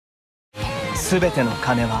全ての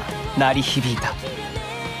鐘は鳴り響いた。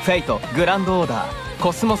フェイト、グランドオーダー、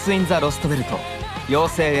コスモス・イン・ザ・ロストベルト、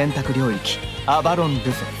妖精円卓領域、アバロン・ル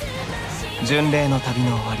フェ。巡礼の旅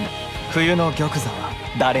の終わり、冬の玉座は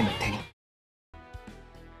誰の手に。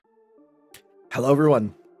 Hello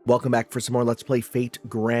everyone, welcome back for some more Let's Play Fate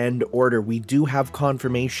Grand Order. We do have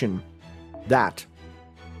confirmation that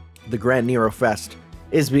the Grand Nero Fest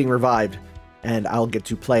is being revived, and I'll get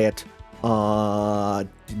to play it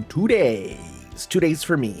in 2 days. 2 days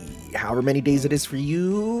for me. However many days it is for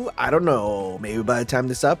you, I don't know. Maybe by the time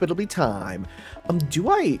this up, it'll be time. Do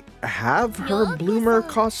I have her bloomer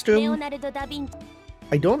costume?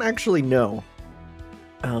 I don't actually know.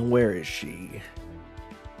 Where is she?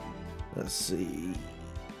 Let's see.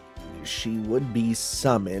 She would be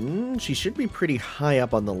summoned. She should be pretty high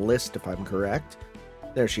up on the list if I'm correct.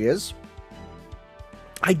 There she is.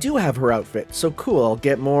 I do have her outfit, so cool. I'll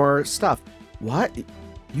get more stuff. What?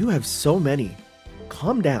 You have so many.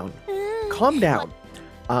 Calm down. Calm down.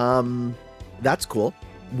 That's cool.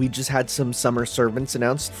 We just had some summer servants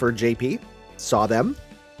announced for JP. Saw them.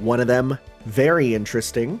 One of them, very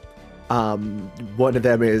interesting. One of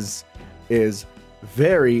them is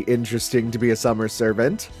very interesting to be a summer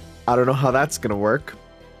servant. I don't know how that's gonna work.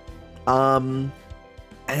 Yeah,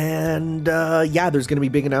 there's gonna be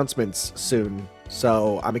big announcements soon,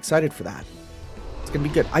 so I'm excited for that. It's gonna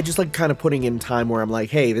be good. I just like kind of putting in time where I'm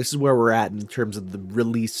like, hey, this is where we're at in terms of the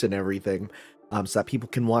release and everything, so that people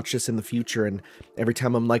can watch this in the future, and every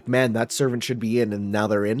time I'm like, man, that servant should be in, and now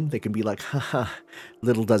they're in, they can be like, haha,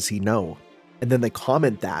 little does he know. And then they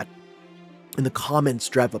comment that, and the comments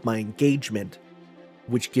drive up my engagement,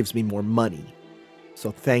 which gives me more money. So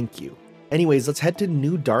thank you. Anyways, let's head to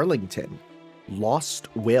New Darlington. Lost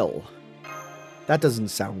Will. That doesn't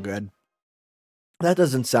sound good. That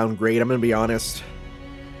doesn't sound great, I'm gonna be honest.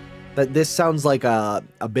 This sounds like a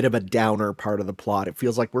bit of a downer part of the plot. It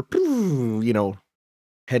feels like we're, you know,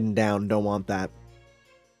 heading down. Don't want that.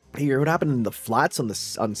 Hey, you hear what happened in the flats on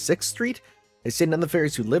 6th Street? They say none of the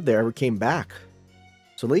fairies who lived there ever came back.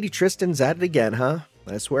 So Lady Tristan's at it again, huh?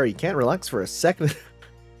 I swear, you can't relax for a second.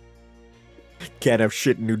 Can't have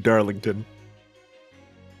shit in New Darlington.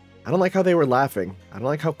 I don't like how they were laughing. I don't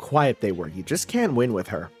like how quiet they were. You just can't win with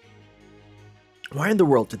her. Why in the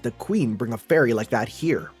world did the Queen bring a fairy like that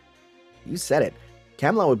here? You said it.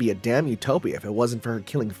 Camelot would be a damn utopia if it wasn't for her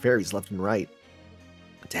killing fairies left and right.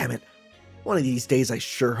 Damn it. One of these days I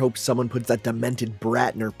sure hope someone puts that demented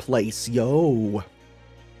brat in her place. Yo.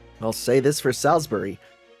 I'll say this for Salisbury.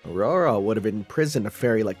 Aurora would have imprisoned a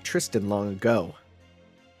fairy like Tristan long ago.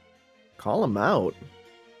 Call him out.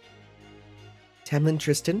 Tamlin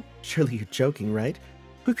Tristan? Surely you're joking, right?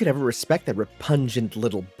 Who could ever respect that repugnant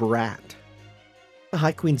little brat? The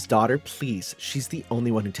High Queen's daughter, please. She's the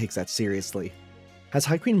only one who takes that seriously. Has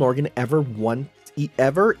High Queen Morgan ever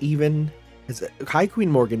even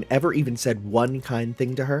said one kind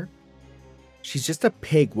thing to her? She's just a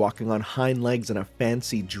pig walking on hind legs in a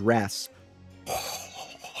fancy dress.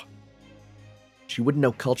 She wouldn't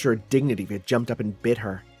know culture or dignity if it jumped up and bit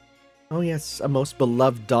her. Oh yes, a most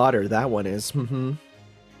beloved daughter, that one is. Did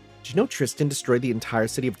you know Tristan destroyed the entire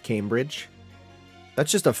city of Cambridge?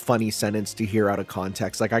 That's just a funny sentence to hear out of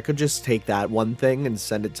context. Like, I could just take that one thing and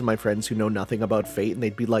send it to my friends who know nothing about fate, and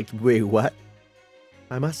they'd be like, wait, what?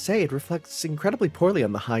 I must say, it reflects incredibly poorly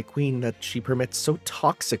on the High Queen that she permits so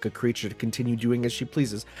toxic a creature to continue doing as she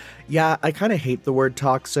pleases. Yeah, I kind of hate the word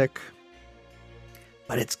toxic,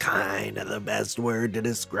 but it's kind of the best word to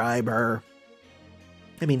describe her.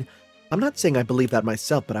 I mean, I'm not saying I believe that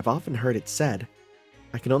myself, but I've often heard it said.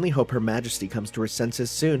 I can only hope Her Majesty comes to her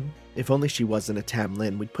senses soon. If only she wasn't a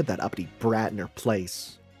Tamlin, we'd put that uppity brat in her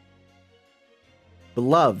place.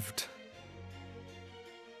 Beloved.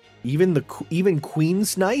 Even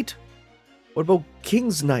Queen's Knight? What about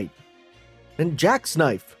King's Knight? And Jack's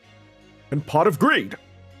Knife? And Pot of Greed?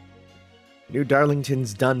 New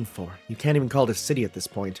Darlington's done for. You can't even call it a city at this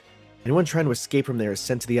point. Anyone trying to escape from there is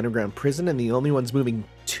sent to the underground prison, and the only ones moving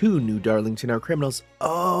to New Darlington are criminals.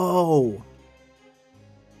 Oh!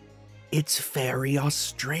 It's Fairy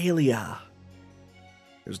Australia.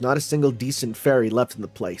 There's not a single decent fairy left in the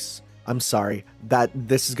place. I'm sorry,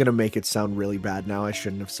 this is gonna make it sound really bad now. I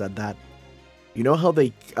shouldn't have said that. You know how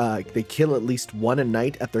they kill at least one a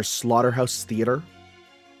night at their slaughterhouse theater?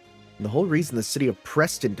 And the whole reason the city of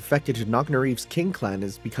Preston defected to Knocknareeve's King Clan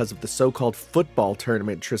is because of the so-called football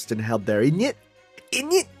tournament Tristan held there. Isn't it?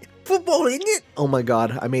 Football, isn't it? Oh my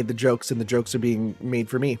god, I made the jokes and the jokes are being made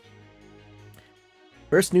for me.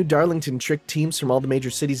 First, New Darlington tricked teams from all the major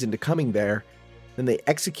cities into coming there. Then they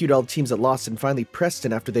execute all the teams that lost and finally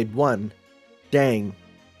Preston after they'd won. Dang.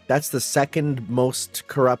 That's the second most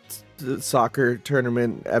corrupt soccer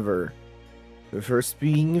tournament ever. The first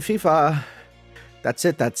being FIFA. That's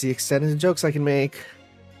it. That's the extent of the jokes I can make.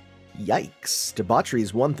 Yikes. Debauchery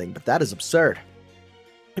is one thing, but that is absurd.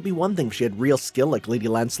 It'd be one thing if she had real skill like Lady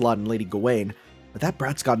Lancelot and Lady Gawain, but that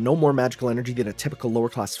brat's got no more magical energy than a typical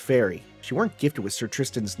lower-class fairy. If she weren't gifted with Sir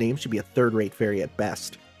Tristan's name, she'd be a third-rate fairy at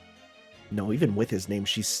best. No, even with his name,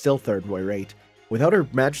 she's still third-rate. Without Her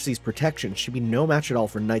Majesty's protection, she'd be no match at all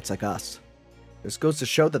for knights like us. This goes to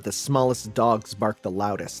show that the smallest dogs bark the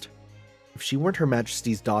loudest. If she weren't Her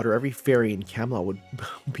Majesty's daughter, every fairy in Camelot would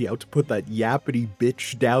be out to put that yappity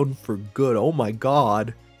bitch down for good. Oh my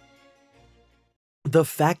god. The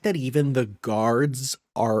fact that even the guards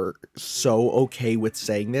are so okay with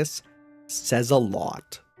saying this says a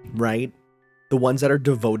lot, right? The ones that are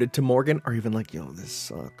devoted to Morgan are even like, yo, this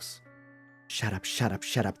sucks. Shut up, shut up,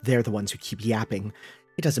 shut up. They're the ones who keep yapping.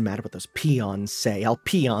 It doesn't matter what those peons say. I'll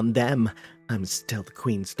pee on them. I'm still the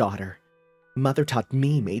queen's daughter. Mother taught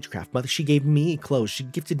me magecraft. Mother, she gave me clothes. She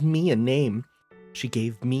gifted me a name. She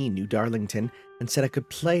gave me New Darlington and said I could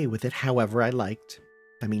play with it however I liked.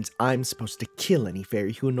 That means I'm supposed to kill any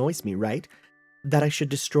fairy who annoys me, right? That I should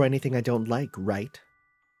destroy anything I don't like, right?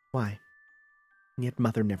 Why? And yet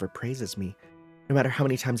Mother never praises me, no matter how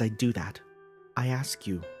many times I do that. I ask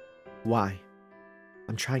you, why?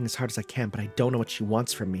 I'm trying as hard as I can, but I don't know what she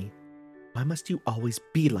wants from me. Why must you always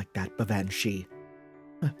be like that, Bavanshi?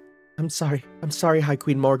 I'm sorry, High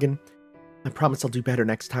Queen Morgan. I promise I'll do better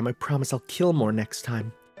next time. I promise I'll kill more next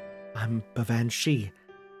time. I'm Bavanshi.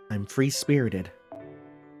 I'm free-spirited.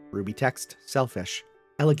 Ruby text, selfish.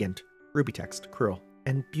 Elegant, ruby text, cruel.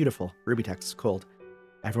 And beautiful, ruby text, cold.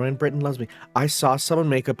 Everyone in Britain loves me. I saw someone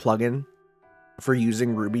make a plugin for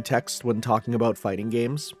using ruby text when talking about fighting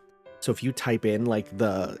games. So if you type in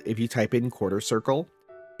if you type in quarter circle,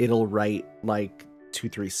 it'll write like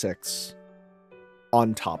 236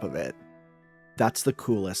 on top of it. That's the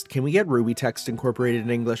coolest. Can we get ruby text incorporated in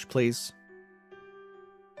English, please?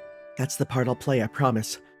 That's the part I'll play, I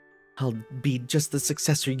promise. I'll be just the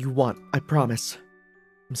successor you want, I promise.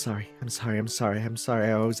 I'm sorry.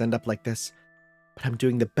 I always end up like this. But I'm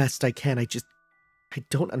doing the best I can. I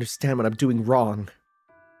don't understand what I'm doing wrong.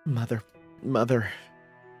 Mother,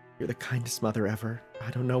 you're the kindest mother ever. I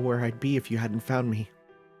don't know where I'd be if you hadn't found me.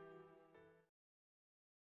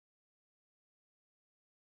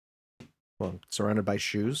 Well, surrounded by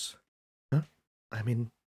shoes? Huh? I'm in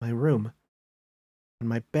my room. On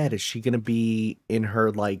my bed. Is she gonna be in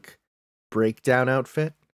her, breakdown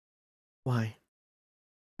outfit? Why?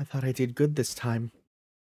 I thought I did good this time.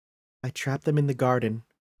 I trapped them in the garden,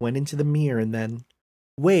 went into the mirror, and then...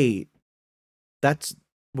 Wait, the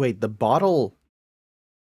bottle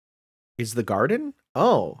is the garden?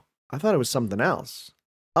 Oh, I thought it was something else.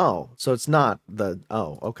 Oh, so it's not the...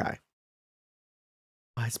 Oh, okay.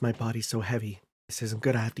 Why is my body so heavy? This isn't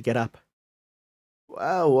good, I have to get up.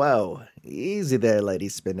 Whoa. Easy there, Lady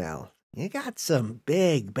Spinel. You got some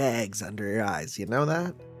big bags under your eyes, you know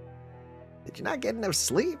that? Did you not get enough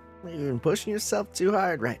sleep? You've been pushing yourself too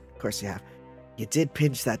hard? Right, of course you have. You did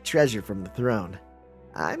pinch that treasure from the throne.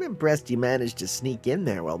 I'm impressed you managed to sneak in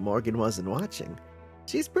there while Morgan wasn't watching.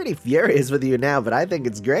 She's pretty furious with you now, but I think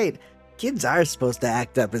it's great. Kids are supposed to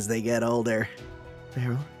act up as they get older.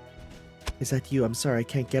 Beryl? Is that you? I'm sorry, I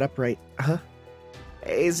can't get up right. Huh?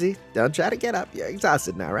 Easy. Don't try to get up. You're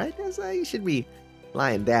exhausted now, right? So you should be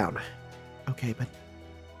lying down. Okay, but...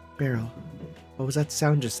 Beryl, what was that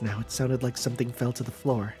sound just now? It sounded like something fell to the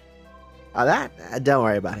floor. Oh, that? Don't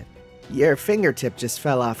worry about it. Your fingertip just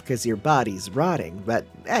fell off because your body's rotting, but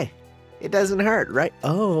hey, it doesn't hurt, right?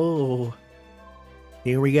 Oh.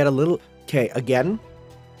 Here we get a little... Okay, again.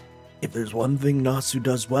 If there's one thing Nasu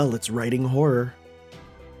does well, it's writing horror.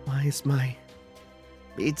 Why is my...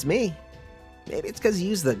 Beats me. Maybe it's because you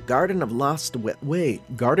use the Garden of Lost Will. Wait,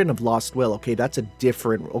 Garden of Lost Will. Okay, that's a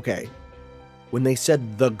different... Okay. When they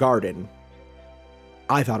said the garden,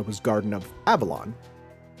 I thought it was Garden of Avalon.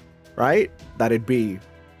 Right? That'd be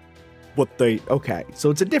what they... Okay, so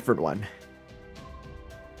it's a different one.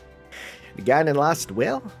 The Garden of Lost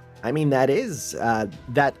Will? I mean, that is... I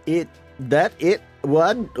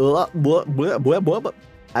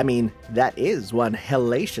mean, that is one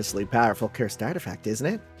hellaciously powerful cursed artifact, isn't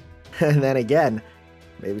it? And then again,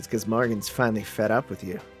 maybe it's because Morgan's finally fed up with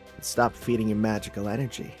you and stopped feeding you magical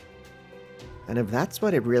energy. And if that's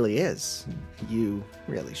what it really is, you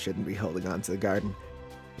really shouldn't be holding on to the garden.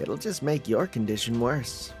 It'll just make your condition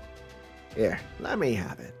worse. Here, let me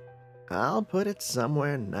have it. I'll put it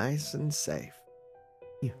somewhere nice and safe.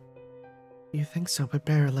 You think so, but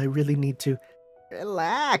Beryl, I really need to...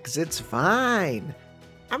 Relax, it's fine.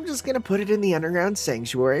 I'm just gonna put it in the underground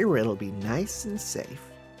sanctuary where it'll be nice and safe.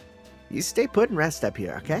 You stay put and rest up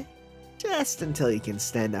here, okay? Just until you can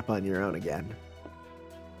stand up on your own again.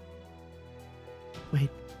 Wait.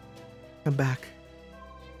 Come back.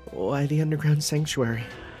 Why the underground sanctuary?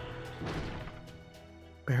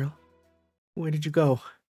 Beryl? Where did you go?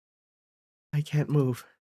 I can't move.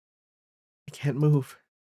 I can't move.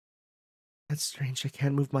 That's strange. I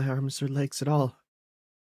can't move my arms or legs at all.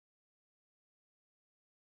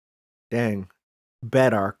 Dang.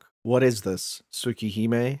 Bed arc. What is this?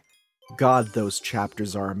 Tsukihime? God, those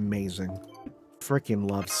chapters are amazing.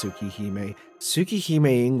 Frickin' love Tsukihime.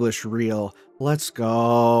 Tsukihime English real. Let's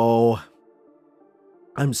go.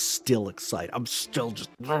 I'm still excited. I'm still just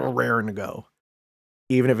raring to go.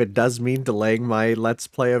 Even if it does mean delaying my let's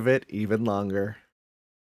play of it even longer.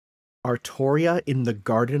 Artoria in the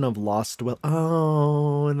Garden of Lostwell.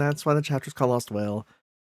 Oh, and that's why the chapter's called Lostwell.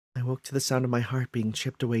 I woke to the sound of my heart being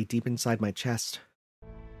chipped away deep inside my chest.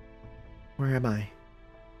 Where am I?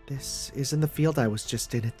 This isn't the field I was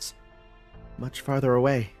just in. It's much farther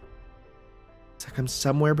away. It's like I'm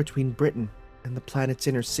somewhere between Britain and the planet's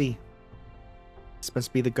inner sea. This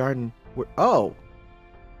must be the garden where... Oh!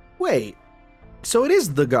 Wait. So it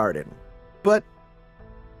is the garden. But...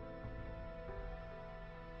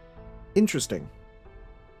 Interesting.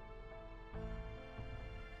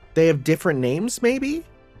 They have different names, maybe?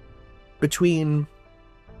 Between...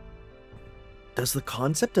 Does the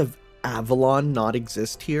concept of Avalon not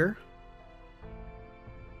exist here?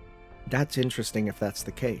 That's interesting if that's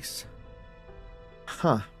the case.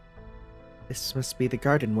 Huh. This must be the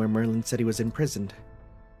garden where Merlin said he was imprisoned.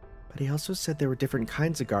 But he also said there were different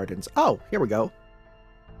kinds of gardens. Oh, here we go.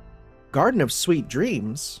 Garden of Sweet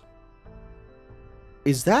Dreams?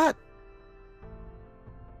 Is that...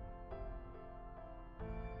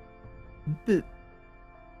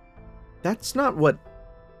 That's not what...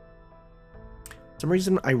 For some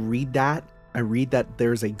reason I read that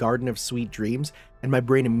there's a Garden of Sweet Dreams, and my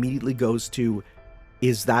brain immediately goes to,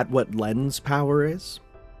 is that what lens power is?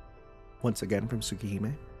 Once again from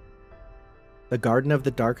Tsukihime. The Garden of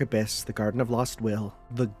the Dark Abyss, the Garden of Lost Will,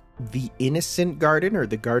 the Innocent Garden, or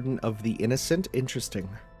the Garden of the Innocent. Interesting.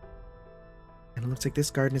 And it looks like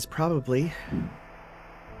this garden is probably...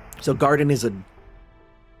 So garden is a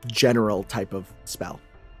general type of spell.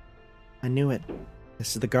 I knew it.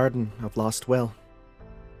 This is the Garden of Lost Will.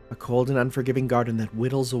 A cold and unforgiving garden that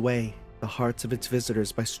whittles away the hearts of its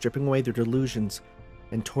visitors by stripping away their delusions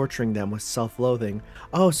and torturing them with self-loathing.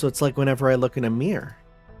 Oh, so it's like whenever I look in a mirror.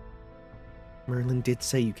 Merlin did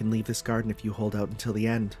say you can leave this garden if you hold out until the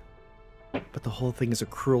end. But the whole thing is a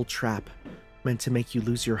cruel trap, meant to make you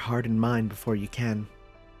lose your heart and mind before you can.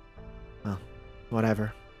 Well,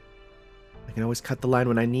 whatever. I can always cut the line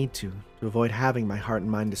when I need to avoid having my heart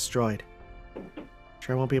and mind destroyed.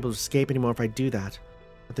 Sure, I won't be able to escape anymore if I do that,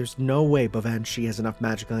 but there's no way Bavanshi has enough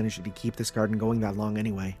magical energy to keep this garden going that long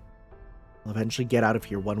anyway. I'll eventually get out of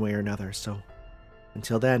here one way or another, so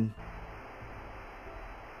until then...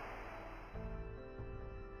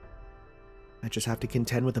 I just have to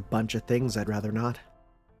contend with a bunch of things I'd rather not.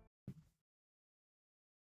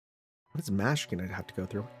 What is Mash gonna have to go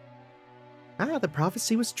through? Ah, the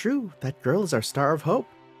prophecy was true. That girl is our star of hope.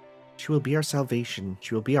 She will be our salvation.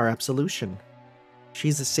 She will be our absolution. She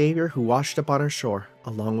is the savior who washed up on our shore,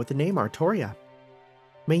 along with the name Artoria.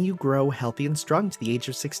 May you grow healthy and strong to the age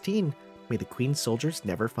of 16. May the Queen's soldiers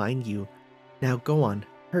never find you. Now go on.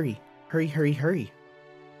 Hurry, hurry, hurry, hurry.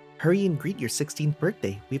 Hurry and greet your 16th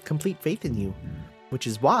birthday. We have complete faith in you. Which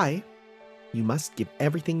is why you must give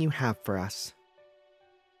everything you have for us.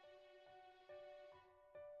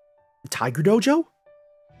 Tiger Dojo?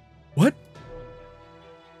 What?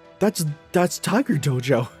 That's Tiger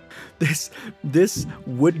Dojo. This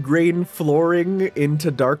wood grain flooring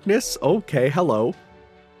into darkness? Okay, hello.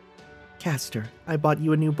 Castor, I bought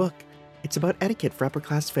you a new book. It's about etiquette for upper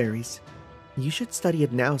class fairies. You should study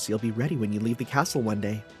it now so you'll be ready when you leave the castle one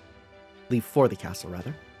day. Leave for the castle,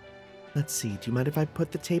 rather. Let's see, do you mind if I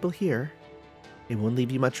put the table here? It won't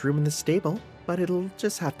leave you much room in the stable, but it'll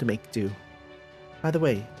just have to make do. By the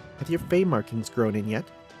way, have your fey markings grown in yet?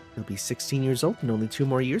 You'll be 16 years old in only 2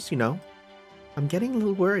 more years, you know. I'm getting a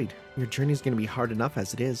little worried. Your journey's going to be hard enough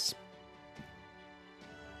as it is.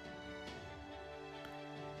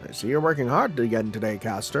 I see you're working hard again today,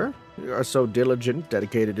 Castor. You are so diligent,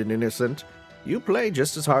 dedicated, and innocent. You play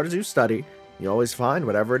just as hard as you study. You always find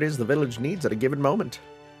whatever it is the village needs at a given moment.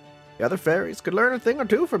 The other fairies could learn a thing or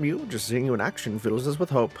two from you. Just seeing you in action fills us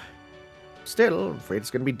with hope. Still, I'm afraid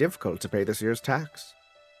it's going to be difficult to pay this year's tax.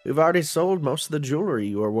 We've already sold most of the jewelry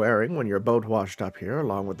you were wearing when your boat washed up here,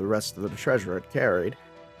 along with the rest of the treasure it carried.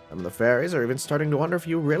 Some of the fairies are even starting to wonder if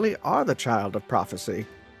you really are the child of prophecy.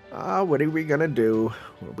 What are we gonna do?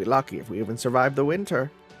 We'll be lucky if we even survive the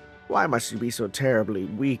winter. Why must you be so terribly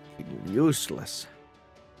weak and useless?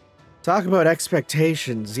 Talk about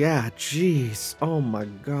expectations. Yeah, jeez. Oh my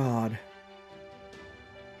god.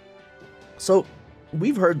 So,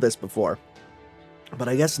 we've heard this before, but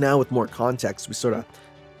I guess now with more context, we sort of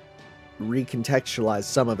recontextualize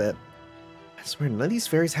some of it. I swear, none of these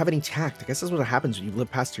fairies have any tact. I guess that's what happens when you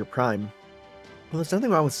live past your prime. Well, there's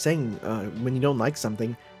nothing wrong with saying when you don't like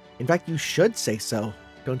something. In fact, you should say so.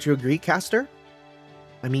 Don't you agree, Caster?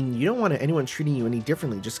 I mean, you don't want anyone treating you any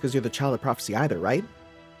differently just because you're the child of prophecy either, right?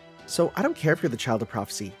 So, I don't care if you're the child of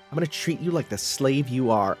prophecy. I'm going to treat you like the slave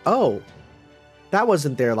you are. Oh! That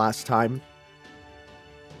wasn't there last time.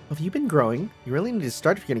 Well, if you've been growing, you really need to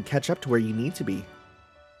start if you're going to catch up to where you need to be.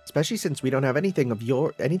 Especially since we don't have anything of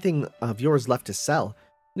yours left to sell.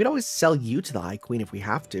 We could always sell you to the High Queen if we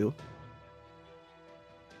have to.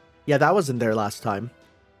 Yeah, that wasn't there last time.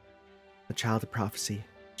 A child of prophecy.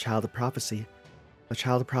 Child of prophecy. A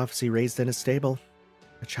child of prophecy raised in a stable.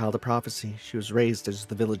 A child of prophecy. She was raised as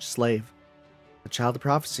the village slave. A child of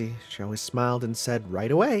prophecy. She always smiled and said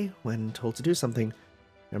right away when told to do something,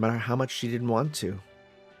 no matter how much she didn't want to.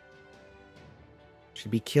 She'd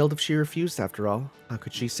be killed if she refused, after all. How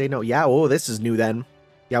could she say no? Yeah, oh, this is new then.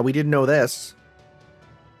 Yeah, we didn't know this.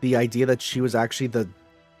 The idea that she was actually the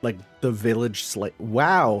village slave.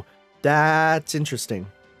 Wow, that's interesting.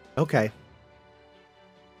 Okay.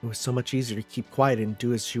 It was so much easier to keep quiet and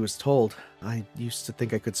do as she was told. I used to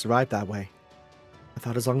think I could survive that way. I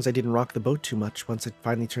thought as long as I didn't rock the boat too much once I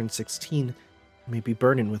finally turned 16, I may be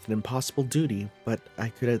burdened with an impossible duty, but I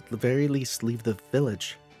could at the very least leave the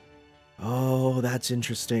village. Oh, that's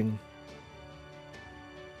interesting.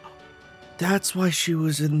 That's why she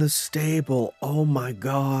was in the stable. Oh my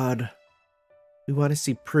god. We want to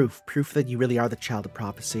see proof. Proof that you really are the child of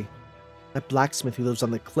prophecy. That blacksmith who lives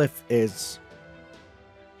on the cliff is...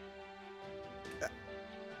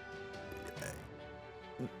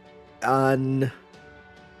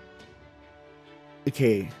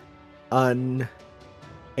 Okay.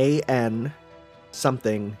 A-N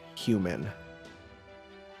something human.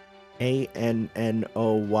 A-N-N-O-Y-I-N.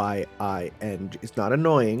 It's not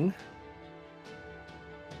annoying.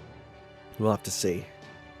 We'll have to see.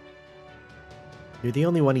 You're the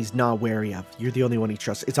only one he's not wary of. You're the only one he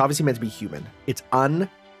trusts. It's obviously meant to be human. It's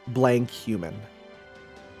unblank human.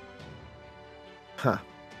 Huh.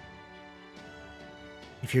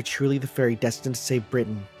 If you're truly the fairy destined to save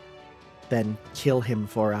Britain, then kill him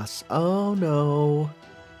for us. Oh no.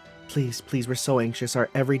 Please, please, we're so anxious. Our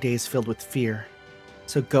every day is filled with fear.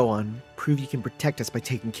 So go on. Prove you can protect us by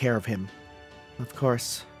taking care of him. Of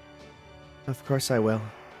course. Of course I will.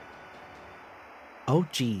 Oh,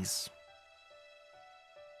 jeez.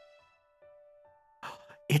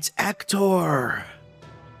 It's Hector!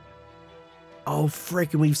 Oh,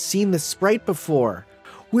 frickin', we've seen this sprite before.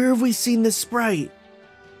 Where have we seen this sprite?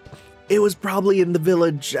 It was probably in the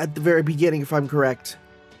village at the very beginning, if I'm correct.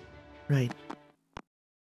 Right.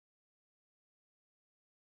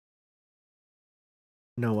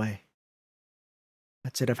 No way.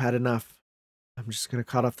 That's it, I've had enough. I'm just gonna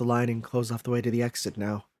cut off the line and close off the way to the exit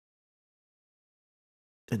now.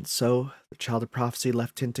 And so, the child of prophecy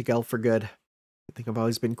left Tintagel for good. I think I've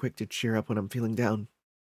always been quick to cheer up when I'm feeling down.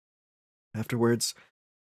 Afterwards,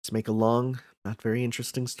 to make a long, not very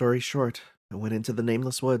interesting story short, I went into the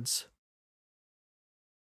nameless woods.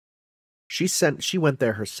 She went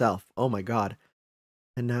there herself. Oh my god.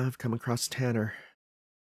 And now I've come across Tanner,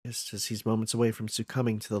 just as he's moments away from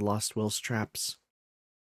succumbing to the Lost Will's traps.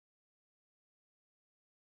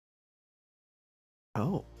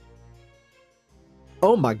 Oh.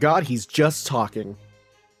 Oh my god, he's just talking.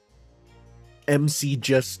 MC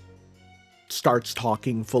just starts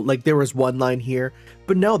talking full. Like, there was one line here,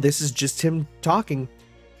 but no, this is just him talking.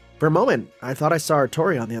 For a moment, I thought I saw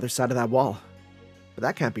Artori on the other side of that wall. But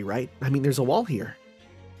that can't be right. I mean, there's a wall here.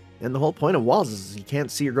 And the whole point of walls is you can't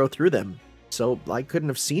see or go through them. So I couldn't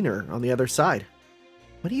have seen her on the other side.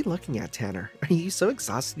 What are you looking at, Tanner? Are you so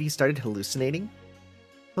exhausted you started hallucinating?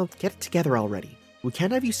 Well, get it together already. We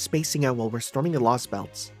can't have you spacing out while we're storming the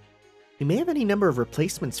Lostbelts. We may have any number of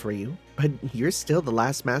replacements for you, but you're still the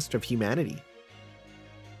last master of humanity.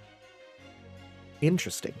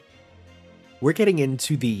 Interesting. We're getting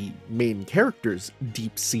into the main character's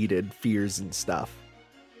deep-seated fears and stuff.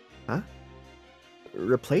 Huh?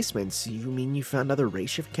 Replacements? You mean you found other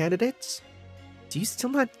race shift candidates? Do you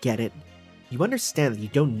still not get it? You understand that you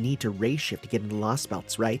don't need to race shift to get into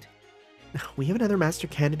Lostbelts, right? We have another master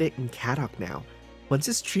candidate in Kadok now. Once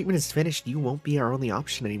his treatment is finished, you won't be our only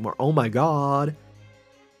option anymore. Oh my god.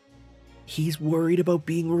 He's worried about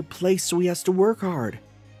being replaced, so he has to work hard.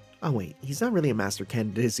 Oh wait, he's not really a master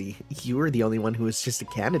candidate, is he? You were the only one who was just a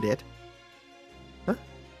candidate. Huh?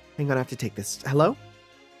 Hang on, I have to take this. Hello?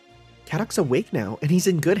 Kadok's awake now, and he's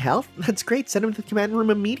in good health? That's great, send him to the command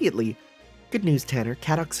room immediately. Good news, Tanner.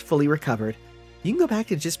 Kadok's fully recovered. You can go back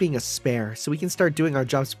to just being a spare, so we can start doing our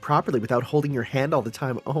jobs properly without holding your hand all the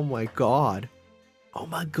time. Oh my god. Oh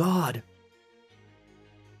my god.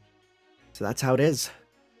 So that's how it is.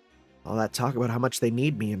 All that talk about how much they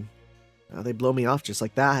need me, and now they blow me off just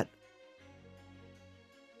like that.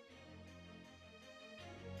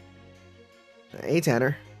 Hey,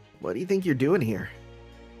 Tanner. What do you think you're doing here?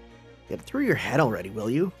 Get it through your head already, will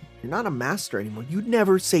you? You're not a master anymore. You'd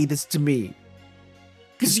never say this to me.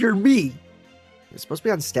 Because you're me. You're supposed to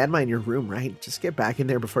be on standby in your room, right? Just get back in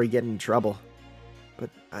there before you get in trouble. But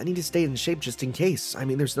I need to stay in shape just in case. I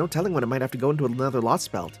mean, there's no telling when I might have to go into another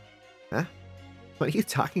Lostbelt. Huh? What are you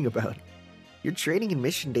talking about? Your training and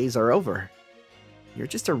mission days are over. You're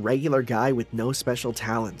just a regular guy with no special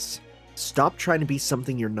talents. Stop trying to be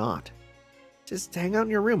something you're not. Just hang out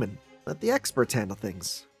in your room and let the experts handle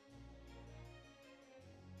things.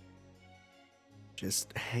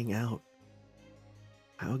 Just hang out.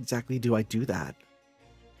 How exactly do I do that?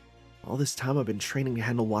 All this time I've been training to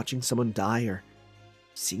handle watching someone die or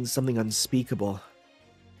seeing something unspeakable.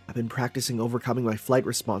 I've been practicing overcoming my flight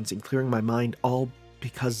response and clearing my mind, all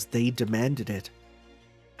because they demanded it.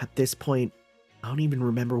 At this point, I don't even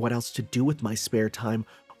remember what else to do with my spare time.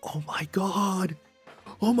 Oh my god!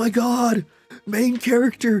 Oh my god! Main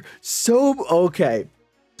character, so... Okay.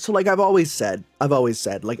 So like I've always said,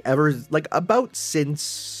 like about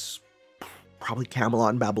since probably Camelot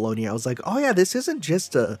and Babylonia, I was like, oh yeah, this isn't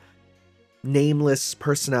just a nameless,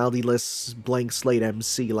 personality-less, blank slate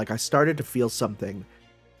MC. Like I started to feel something.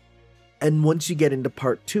 And once you get into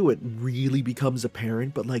part 2, it really becomes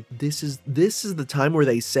apparent, but like this is the time where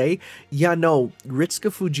they say, yeah, no,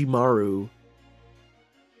 Ritsuka Fujimaru,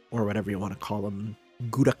 or whatever you want to call him,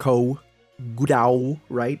 Gudao,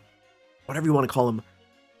 right? Whatever you want to call him,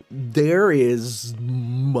 there is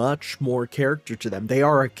much more character to them. They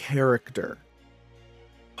are a character.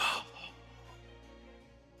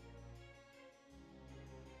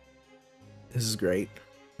 This is great.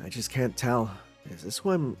 I just can't tell. Is this who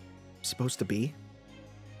I'm supposed to be?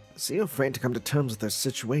 I seem afraid to come to terms with their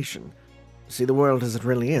situation. See the world as it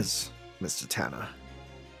really is, Mr. Tanner.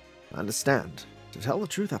 I understand. To tell the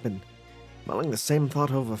truth, I've been mulling the same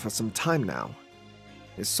thought over for some time now.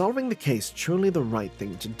 Is solving the case truly the right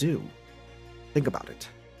thing to do? Think about it.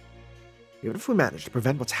 Even if we manage to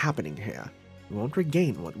prevent what's happening here, we won't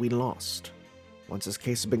regain what we lost. Once this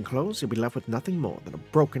case has been closed, you'll be left with nothing more than a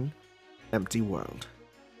broken, empty world.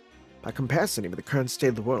 By comparison, even the current state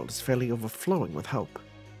of the world is fairly overflowing with hope.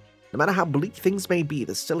 No matter how bleak things may be,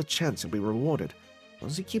 there's still a chance you'll be rewarded, as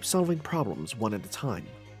long as you keep solving problems one at a time.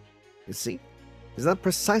 You see? Is that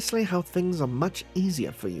precisely how things are much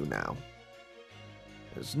easier for you now?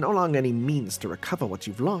 There's no longer any means to recover what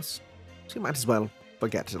you've lost, so you might as well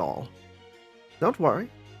forget it all. Don't worry,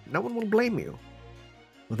 no one will blame you.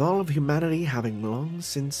 With all of humanity having long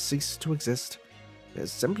since ceased to exist,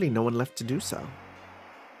 there's simply no one left to do so.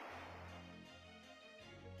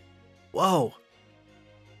 Whoa.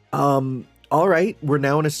 Alright, we're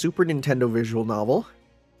now in a Super Nintendo visual novel.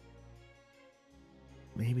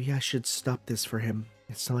 Maybe I should stop this for him.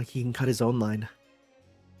 It's not like he can cut his own line.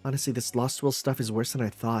 Honestly, this Lost World stuff is worse than I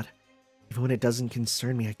thought. Even when it doesn't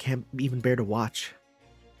concern me, I can't even bear to watch.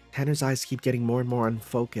 Tanner's eyes keep getting more and more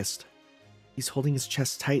unfocused. He's holding his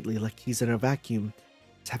chest tightly like he's in a vacuum.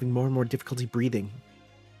 He's having more and more difficulty breathing.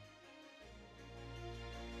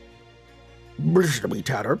 Listen to me,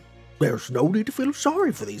 Tanner. There's no need to feel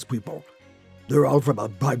sorry for these people. They're all from a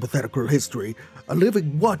hypothetical history, a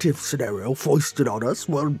living what-if scenario foisted on us,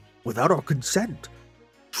 well, without our consent.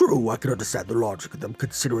 True, I can understand the logic of them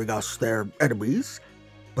considering us their enemies,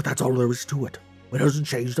 but that's all there is to it. It doesn't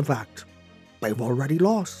change the fact. They've already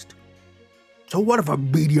lost. So what if a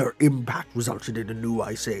meteor impact resulted in a new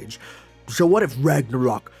ice age? So what if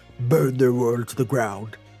Ragnarok burned their world to the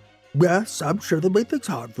ground? Yes, I'm sure they made things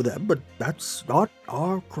hard for them, but that's not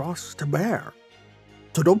our cross to bear.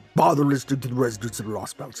 So don't bother listening to the residents of the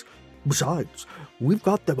Lostbelt. Besides, we've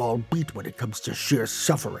got them all beat when it comes to sheer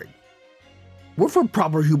suffering. We're from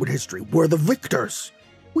proper human history. We're the victors.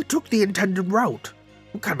 We took the intended route.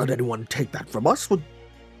 We can't let anyone take that from us.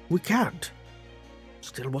 We can't.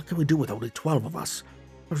 Still, what can we do with only 12 of us?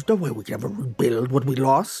 There's no way we can ever rebuild what we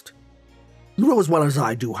lost. You know as well as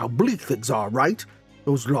I do how bleak things are, right?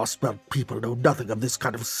 Those Lostbelt people know nothing of this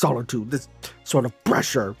kind of solitude, this sort of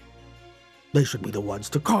pressure. They should be the ones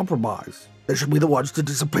to compromise. They should be the ones to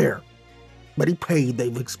disappear. Any pain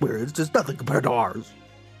they've experienced is nothing compared to ours.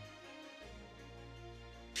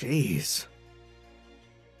 Jeez.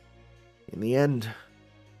 In the end,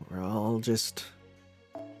 we're all just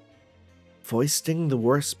foisting the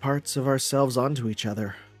worst parts of ourselves onto each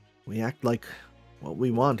other. We act like what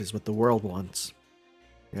we want is what the world wants.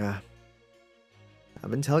 Yeah.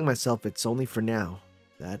 I've been telling myself it's only for now,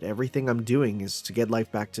 that everything I'm doing is to get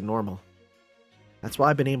life back to normal. That's why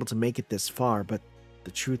I've been able to make it this far, but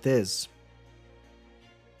the truth is,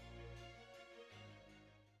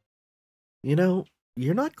 you know,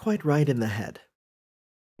 you're not quite right in the head.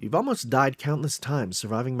 You've almost died countless times,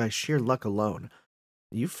 surviving by sheer luck alone.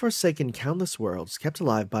 You've forsaken countless worlds, kept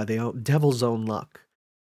alive by the devil's own luck.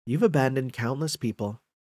 You've abandoned countless people,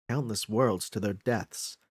 countless worlds to their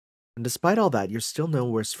deaths. And despite all that, you're still no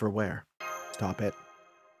worse for wear. Stop it.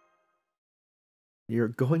 You're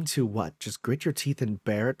going to what? Just grit your teeth and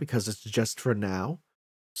bear it because it's just for now?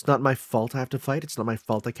 It's not my fault I have to fight. It's not my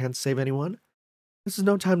fault I can't save anyone. This is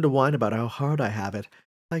no time to whine about how hard I have it.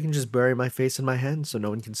 I can just bury my face in my hands so no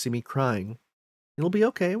one can see me crying. It'll be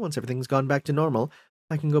okay once everything's gone back to normal.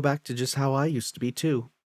 I can go back to just how I used to be too.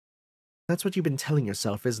 That's what you've been telling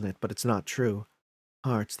yourself, isn't it? But it's not true.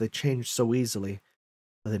 Hearts, they change so easily,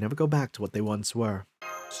 but they never go back to what they once were.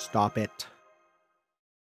 Stop it.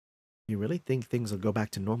 You really think things will go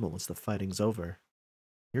back to normal once the fighting's over?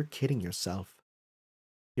 You're kidding yourself.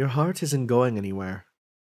 Your heart isn't going anywhere.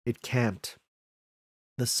 It can't.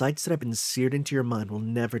 The sights that have been seared into your mind will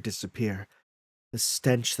never disappear. The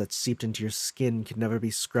stench that seeped into your skin can never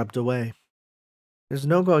be scrubbed away. There's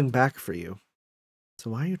no going back for you.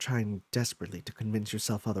 So why are you trying desperately to convince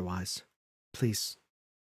yourself otherwise? Please,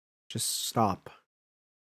 just stop.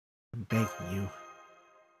 I'm begging you.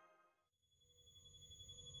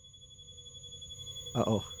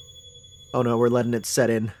 Uh-oh. Oh no, we're letting it set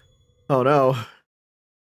in. Oh no.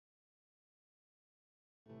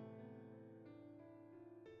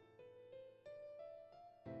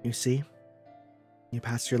 You see? You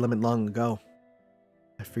passed your limit long ago.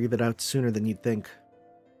 I figured that out sooner than you'd think.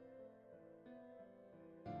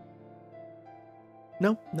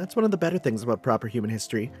 No, that's one of the better things about proper human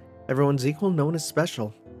history. Everyone's equal, no one is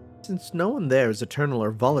special. Since no one there is eternal or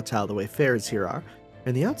volatile the way fairies here are,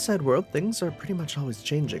 in the outside world, things are pretty much always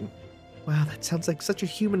changing. Wow, that sounds like such a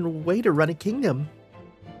human way to run a kingdom.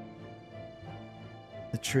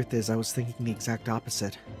 The truth is, I was thinking the exact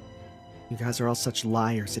opposite. You guys are all such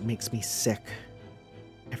liars, it makes me sick.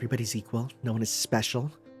 Everybody's equal, no one is special.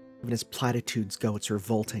 Even as platitudes go, it's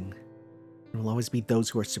revolting. There will always be those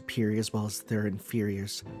who are superior as well as their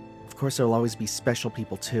inferiors. Of course, there will always be special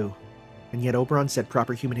people too. And yet Oberon said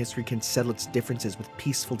proper human history can settle its differences with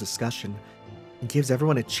peaceful discussion. It gives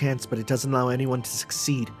everyone a chance, but it doesn't allow anyone to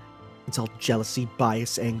succeed. It's all jealousy,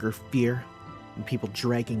 bias, anger, fear, and people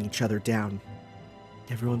dragging each other down.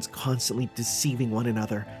 Everyone's constantly deceiving one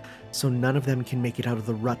another, so none of them can make it out of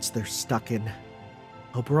the ruts they're stuck in.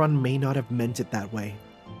 Oberon may not have meant it that way,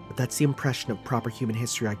 but that's the impression of proper human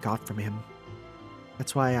history I got from him.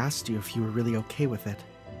 That's why I asked you if you were really okay with it.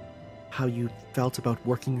 How you felt about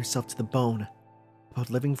working yourself to the bone, about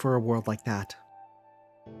living for a world like that.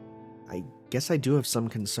 I guess I do have some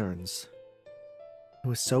concerns. It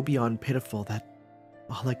was so beyond pitiful that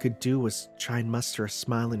all I could do was try and muster a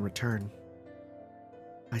smile in return.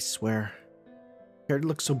 I swear. Jared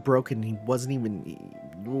looked so broken he wasn't even...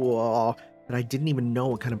 that I didn't even know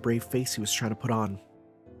what kind of brave face he was trying to put on.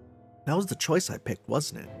 That was the choice I picked,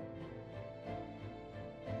 wasn't it?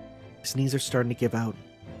 His knees are starting to give out.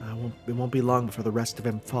 It won't be long before the rest of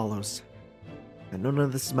him follows. I know none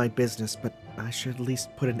of this is my business, but I should at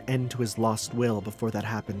least put an end to his lost will before that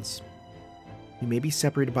happens. He may be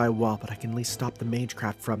separated by a wall, but I can at least stop the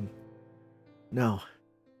magecraft from... No.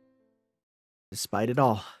 Despite it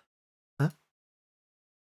all. Huh?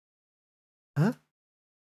 Huh?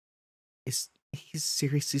 Is he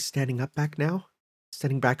seriously standing back now?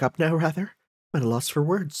 Standing back up now, rather? I'm at a loss for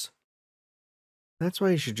words. That's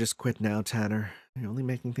why you should just quit now, Tanner. You're only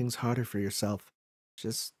making things harder for yourself.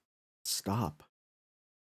 Just stop.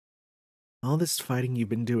 All this fighting you've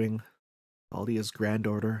been doing, Aldia's Grand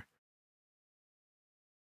Order,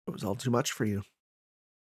 it was all too much for you.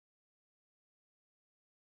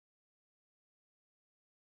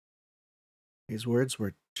 His words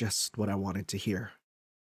were just what I wanted to hear.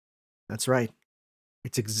 That's right.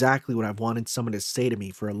 It's exactly what I've wanted someone to say to me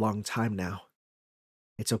for a long time now.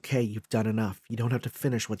 It's okay, you've done enough. You don't have to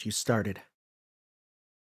finish what you started.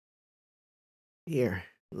 Here,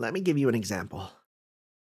 let me give you an example.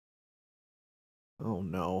 Oh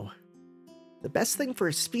no. The best thing for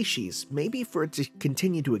a species may be for it to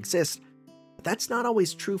continue to exist, but that's not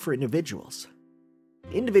always true for individuals.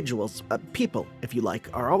 Individuals, people, if you like,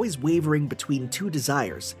 are always wavering between two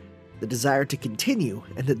desires. The desire to continue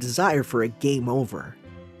and the desire for a game over.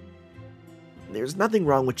 There's nothing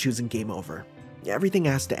wrong with choosing game over. Everything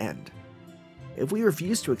has to end. If we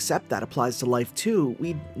refuse to accept that applies to life too,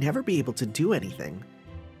 we'd never be able to do anything.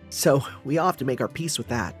 So we all have to make our peace with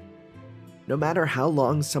that. No matter how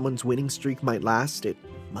long someone's winning streak might last, it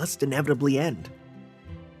must inevitably end.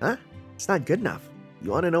 Huh? It's not good enough. You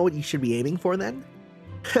want to know what you should be aiming for then?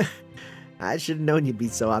 I should have known you'd be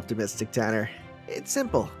so optimistic, Tanner. It's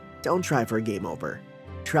simple. Don't try for a game over.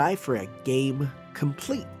 Try for a game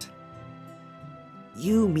complete.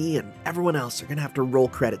 You, me, and everyone else are gonna have to roll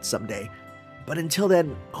credits someday. But until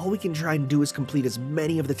then, all we can try and do is complete as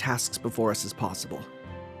many of the tasks before us as possible.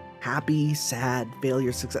 Happy, sad,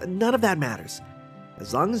 failure, success, none of that matters.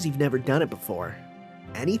 As long as you've never done it before,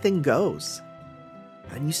 anything goes.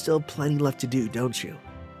 And you still have plenty left to do, don't you?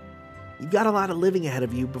 You've got a lot of living ahead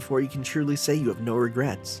of you before you can truly say you have no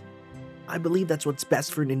regrets. I believe that's what's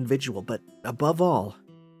best for an individual, but above all,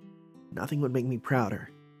 nothing would make me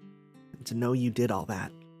prouder than to know you did all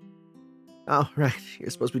that. Oh, right, you're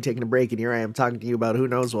supposed to be taking a break, and here I am talking to you about who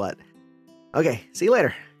knows what. Okay, see you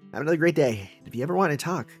later. Have another great day. If you ever want to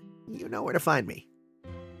talk, you know where to find me.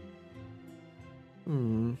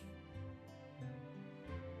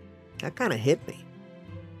 That kind of hit me.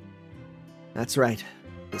 That's right.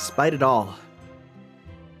 Despite it all.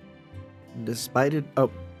 Despite it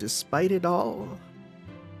all?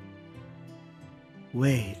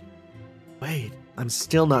 Wait. I'm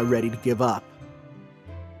still not ready to give up.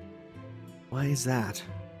 Why is that?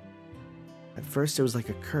 At first it was like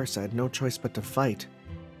a curse. I had no choice but to fight.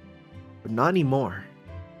 But not anymore.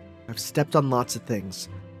 I've stepped on lots of things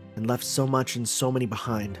and left so much and so many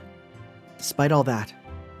behind. Despite all that,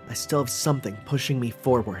 I still have something pushing me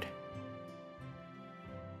forward.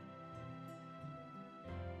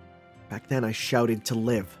 Back then I shouted to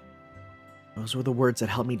live. Those were the words that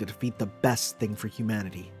helped me to defeat the best thing for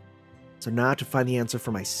humanity. So now I have to find the answer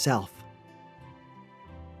for myself.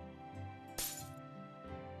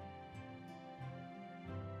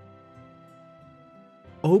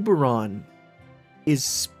 Oberon is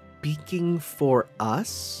speaking for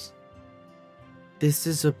us? This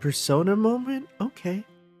is a persona moment? Okay.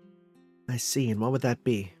 I see, and what would that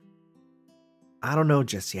be? I don't know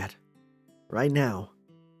just yet. Right now,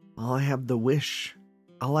 all I have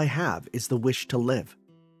is the wish to live.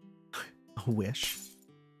 A wish?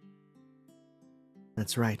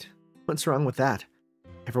 That's right. What's wrong with that?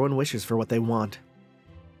 Everyone wishes for what they want.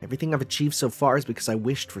 Everything I've achieved so far is because I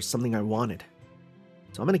wished for something I wanted.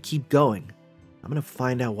 So I'm gonna keep going. I'm gonna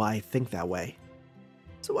find out why I think that way.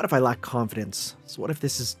 So what if I lack confidence? So what if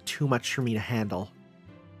this is too much for me to handle?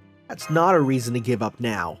 That's not a reason to give up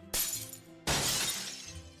now.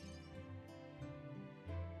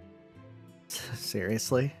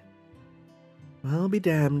 Seriously? Well, I'll be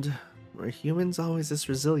damned. Were humans always this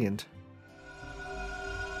resilient?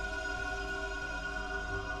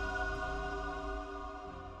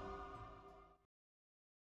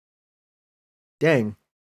 Dang.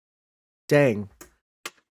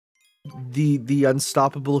 The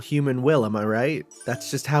unstoppable human will, am I right? That's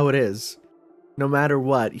just how it is. No matter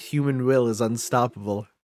what, human will is unstoppable.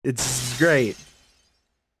 It's great.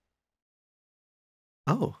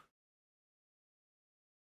 Oh.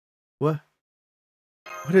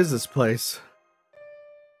 What is this place?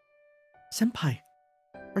 Senpai,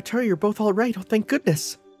 Arturo, you're both all right. Oh, thank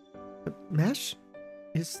goodness. Mesh?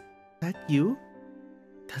 Is that you?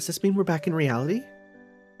 Does this mean we're back in reality?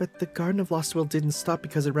 But the Garden of Lost Will didn't stop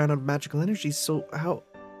because it ran out of magical energy, so how...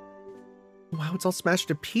 Wow, it's all smashed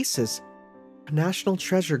to pieces. A national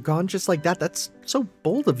treasure gone just like that. That's so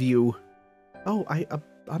bold of you. Oh,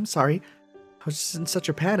 I'm sorry. I was just in such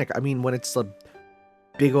a panic. I mean, when it's a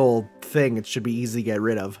big old thing, it should be easy to get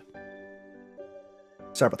rid of.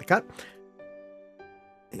 Sorry about the cut.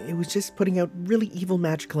 It was just putting out really evil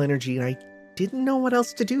magical energy, and I didn't know what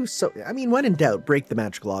else to do, so, I mean, when in doubt, break the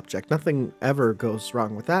magical object. Nothing ever goes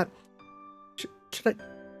wrong with that.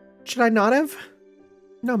 Should I not have?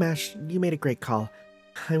 No, Mash, you made a great call.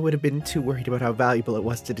 I would have been too worried about how valuable it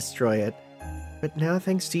was to destroy it. But now,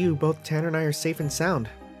 thanks to you, both Tanner and I are safe and sound.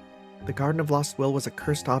 The Garden of Lost Will was a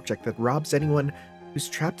cursed object that robs anyone who's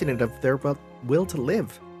trapped in it of their will to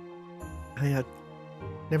live. I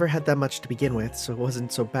never had that much to begin with, so it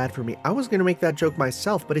wasn't so bad for me. I was going to make that joke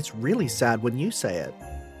myself, but it's really sad when you say it.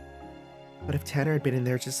 But if Tanner had been in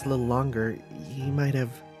there just a little longer, he might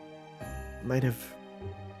have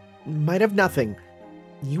nothing.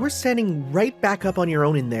 You were standing right back up on your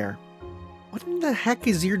own in there. What the heck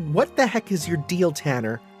is your deal,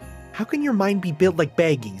 Tanner? How can your mind be built like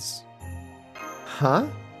baggies? Huh?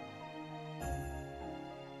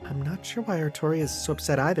 I'm not sure why Artoria is so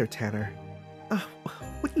upset either, Tanner.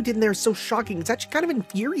 What you did in there is so shocking. It's actually kind of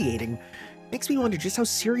infuriating. Makes me wonder just how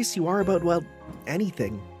serious you are about, well,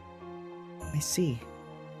 anything. I see.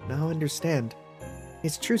 Now I understand.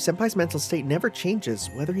 It's true, Senpai's mental state never changes,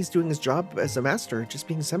 whether he's doing his job as a master or just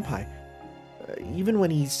being Senpai. Even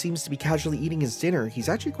when he seems to be casually eating his dinner, he's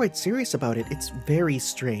actually quite serious about it. It's very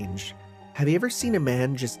strange. Have you ever seen a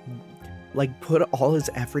man just, like, put all his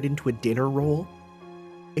effort into a dinner roll?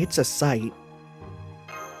 It's a sight.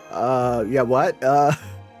 Yeah, what?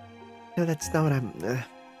 No, that's not what I'm...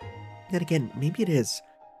 Then again, maybe it is.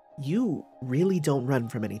 You really don't run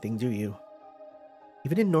from anything, do you?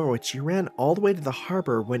 Even in Norwich, you ran all the way to the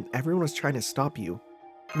harbor when everyone was trying to stop you.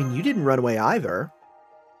 I mean, you didn't run away either.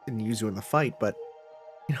 Didn't use you in the fight, but...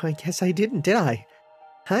 You know, I guess I didn't, did I?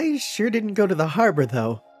 I sure didn't go to the harbor,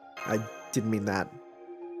 though. I didn't mean that.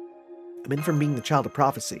 I meant from being the child of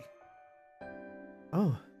prophecy.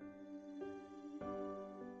 Oh.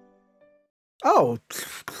 Oh.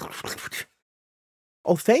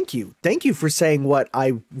 Oh, thank you. Thank you for saying what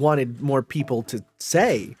I wanted more people to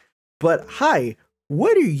say. But, hi,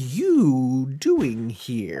 what are you doing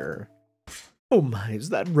here? Oh my, is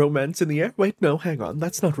that romance in the air? Wait, no, hang on.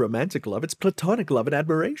 That's not romantic love. It's platonic love and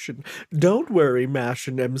admiration. Don't worry, MASH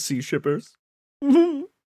and MC shippers. A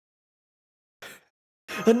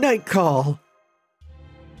night call.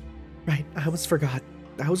 Right, I almost forgot.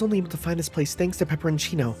 I was only able to find this place thanks to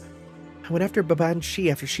Pepperoncino. I went after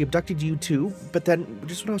Babanshi after she abducted you too, but then,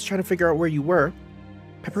 just when I was trying to figure out where you were,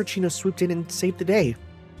 Pepperoncino swooped in and saved the day.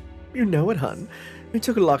 You know it, hun. It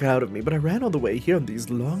took a lot out of me, but I ran all the way here on these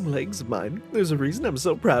long legs of mine. There's a reason I'm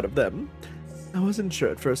so proud of them. I wasn't sure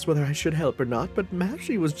at first whether I should help or not, but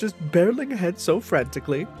Mashie was just barreling ahead so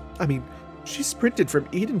frantically. I mean, she sprinted from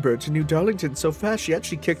Edinburgh to New Darlington so fast she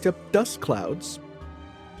actually kicked up dust clouds.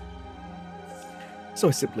 So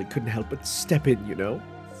I simply couldn't help but step in, you know.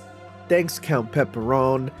 Thanks, Count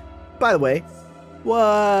Pepperon. By the way,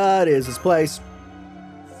 what is this place?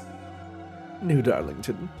 New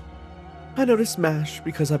Darlington. I noticed MASH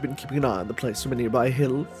because I've been keeping an eye on the place from a nearby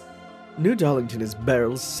hill. New Darlington is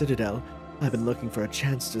Beryl's citadel. I've been looking for a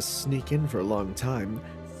chance to sneak in for a long time.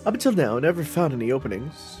 Up until now, I never found any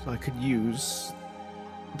openings I could use.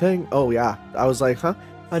 Oh yeah, I was like, huh?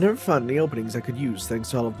 I never found any openings I could use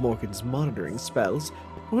thanks to all of Morgan's monitoring spells.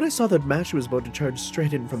 But when I saw that Mash was about to charge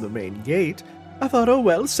straight in from the main gate, I thought, oh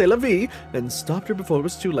well, c'est la vie, and stopped her before it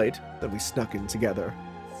was too late. Then we snuck in together.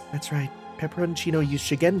 That's right. Pepperoncino used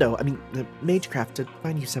Shigendo, Magecraft, to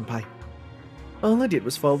find you, Senpai. All I did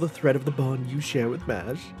was follow the thread of the bond you share with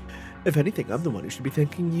Mash. If anything, I'm the one who should be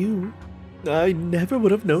thanking you. I never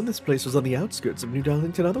would have known this place was on the outskirts of New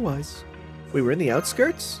Darlington otherwise. We were in the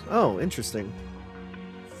outskirts? Oh, interesting.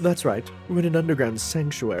 That's right, we're in an underground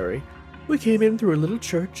sanctuary. We came in through a little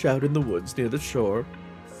church out in the woods near the shore.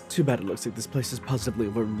 Too bad it looks like this place is positively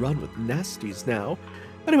overrun with nasties now.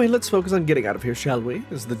 Anyway, let's focus on getting out of here, shall we?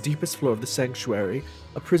 This is the deepest floor of the sanctuary,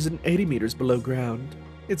 a prison 80 meters below ground.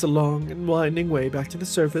 It's a long and winding way back to the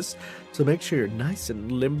surface, so make sure you're nice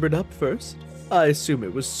and limbered up first. I assume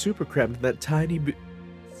it was super cramped in that tiny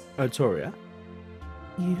Artoria?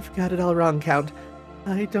 You've got it all wrong, Count.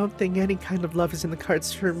 I don't think any kind of love is in the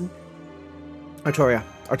cards for... Artoria.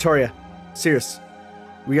 Serious.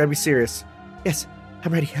 We gotta be serious. Yes,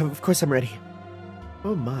 I'm ready. Of course I'm ready.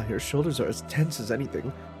 Oh my, her shoulders are as tense as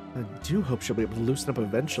anything. I do hope she'll be able to loosen up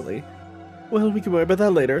eventually. Well, we can worry about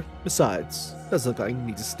that later. Besides, doesn't look like I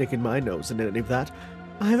need to stick in my nose in any of that.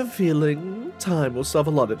 I have a feeling time will solve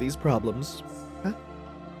a lot of these problems. Huh?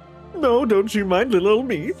 No, don't you mind little old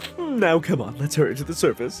me. Now come on, let's hurry to the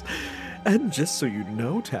surface. And just so you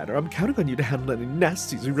know, Tanner, I'm counting on you to handle any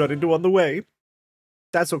nasties we run into on the way.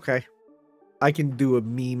 That's okay. I can do a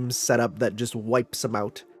meme setup that just wipes them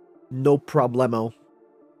out. No problemo.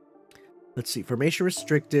 Let's see, formation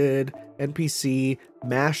restricted, NPC,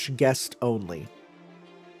 MASH guest only.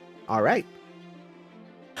 Alright.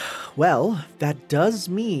 Well, that does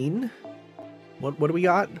mean... What do we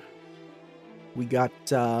got? We got,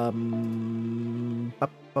 a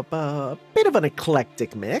bit of an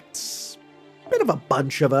eclectic mix. Bit of a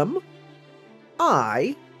bunch of them.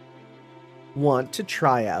 I want to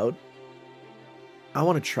try out...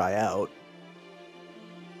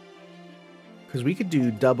 Because we could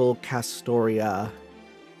do double Castoria.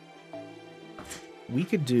 We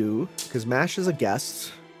could do... Because MASH is a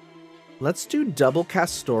guest. Let's do double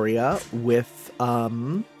Castoria with...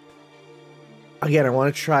 Again, I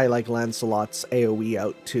want to try, like, Lancelot's AoE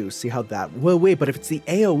out, too. See how that... Well, wait, but if it's the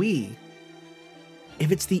AoE...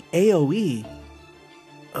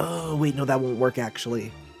 Oh, wait, no, that won't work,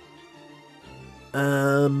 actually.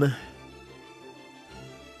 I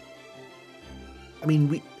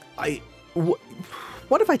mean,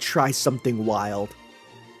 what if I try something wild?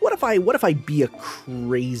 What if I be a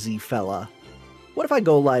crazy fella? What if I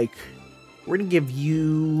go like, we're gonna give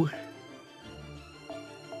you...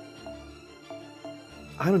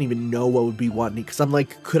 I don't even know what would be one, because I'm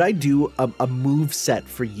like, could I do a move set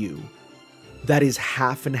for you that is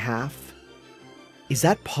half and half? Is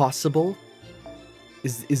that possible?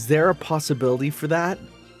 Is there a possibility for that?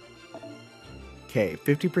 Okay,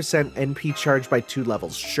 50% NP charge by 2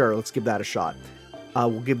 levels. Sure, let's give that a shot.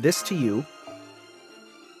 We'll give this to you.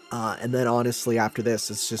 And then honestly, after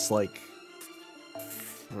this, it's just like...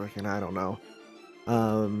 I don't know.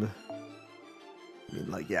 I mean,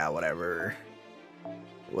 like, yeah, whatever.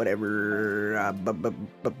 Whatever.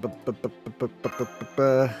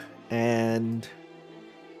 And...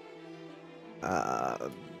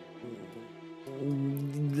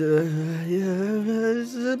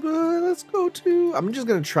 let's go to... I'm just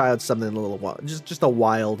gonna try out something a little wild. Just a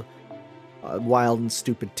wild and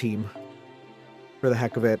stupid team. For the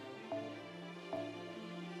heck of it.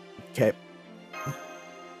 Okay.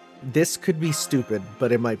 This could be stupid,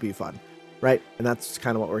 but it might be fun. Right? And that's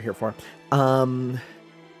kind of what we're here for.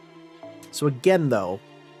 So again, though,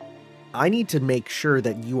 I need to make sure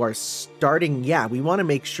that you are starting... Yeah, we want to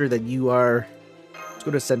make sure that you are... Let's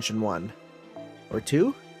go to Ascension 1. Or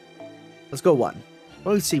 2? Let's go 1.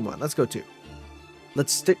 Well, we've seen 1. Let's go 2.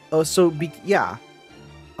 Let's stick... Oh, so... yeah.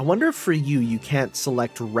 I wonder if for you can't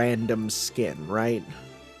select random skin, right?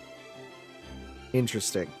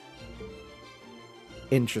 Interesting.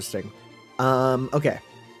 Interesting. Okay.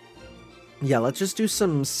 Yeah, let's just do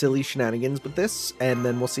some silly shenanigans with this, and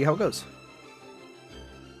then we'll see how it goes.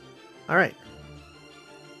 Alright.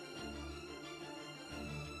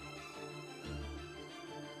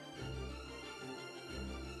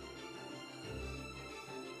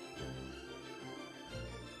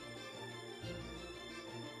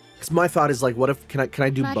 Because my thought is like, what if, can I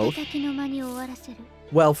do both?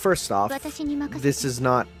 Well, first off, this is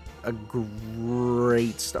not a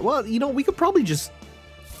great start. Well, you know, we could probably just...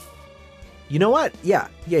 You know what? Yeah.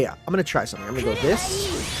 I'm gonna try something. I'm gonna go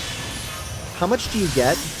this. How much do you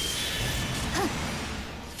get?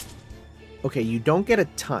 Okay, you don't get a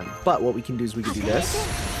ton, but what we can do is we can do this.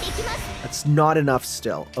 That's not enough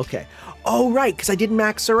still. Okay. Oh, right, because I didn't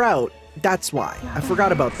max her out. That's why. I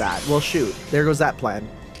forgot about that. Well, shoot. There goes that plan.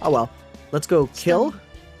 Oh, well. Let's go kill.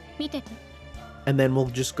 And then we'll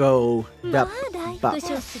just go...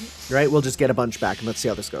 Right? We'll just get a bunch back, and let's see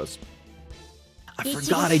how this goes. I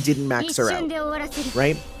forgot I didn't max her out.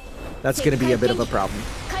 Right? That's going to be a bit of a problem.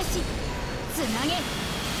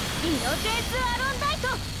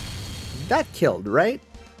 That killed, right?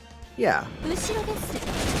 Yeah.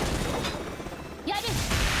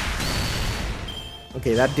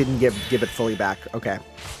 Okay, that didn't give it fully back. Okay.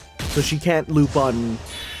 So she can't loop on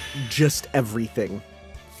just everything.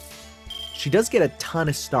 She does get a ton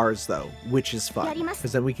of stars though, which is fun.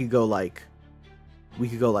 Because then we could go like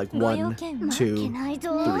 1, 2, 3.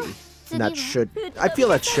 And that should, I feel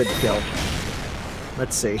that should kill.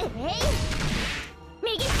 Let's see.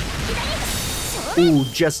 Ooh,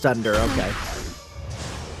 just under, okay.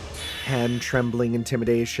 Hand trembling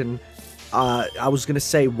intimidation. I was gonna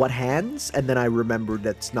say what hands, and then I remembered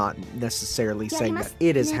that's not necessarily saying that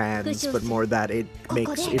it is hands, but more that it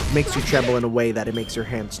makes you tremble in a way that it makes your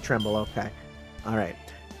hands tremble. Okay, all right.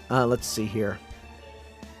 Let's see here.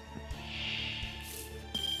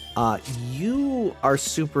 You are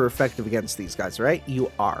super effective against these guys, right?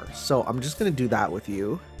 You are. So I'm just gonna do that with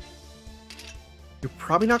you. You're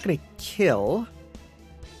probably not gonna kill,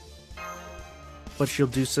 but she'll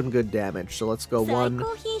do some good damage. So let's go 1,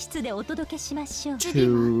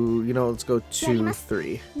 2, you know, let's go 2,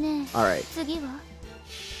 3. All right.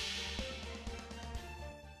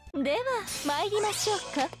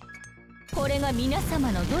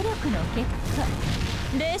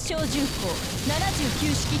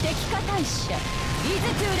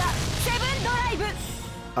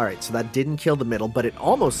 All right, so that didn't kill the middle, but it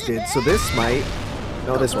almost did. So this might...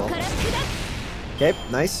 No, this will. Okay,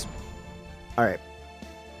 nice. All right.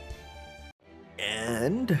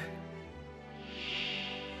 And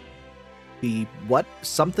the what?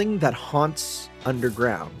 Something that haunts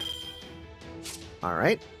underground. All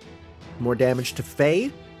right. More damage to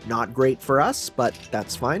Faye. Not great for us, but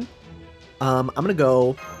that's fine. I'm gonna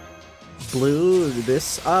go blue.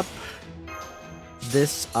 This up.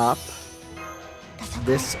 This up.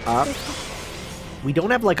 This up. We don't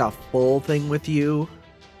have like a full thing with you.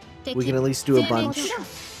 We can at least do a bunch.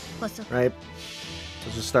 Right?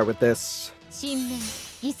 Let's just start with this.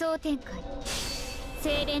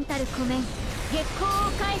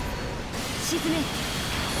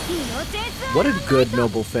 What a good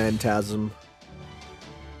noble phantasm.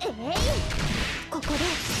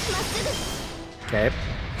 Okay.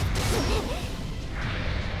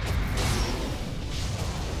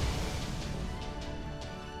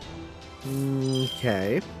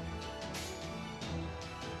 Okay.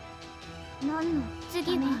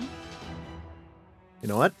 You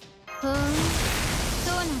know what?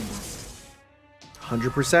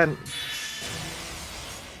 100%.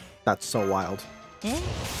 That's so wild.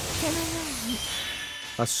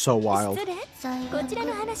 That's so wild.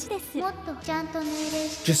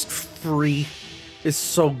 Just free is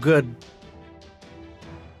so good.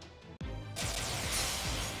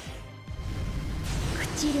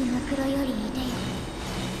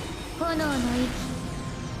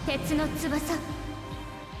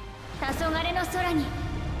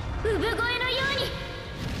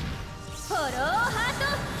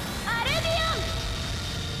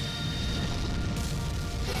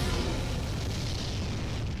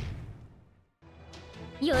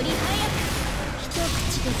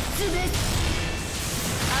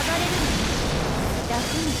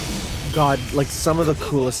 God, like some of the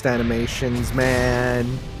coolest animations,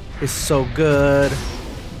 man, is so good.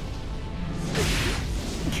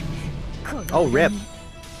 Oh, rip.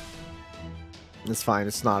 It's fine,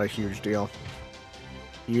 it's not a huge deal.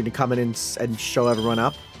 You need to come in and show everyone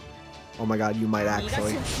up? Oh my god, you might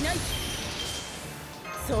actually.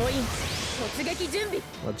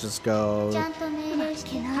 Let's just go.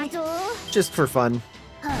 Just for fun.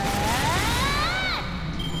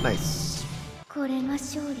 Nice.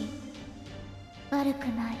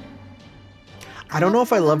 I don't know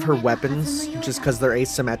if I love her weapons just because they're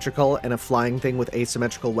asymmetrical, and a flying thing with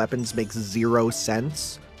asymmetrical weapons makes 0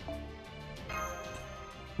 sense.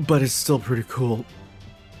 But it's still pretty cool.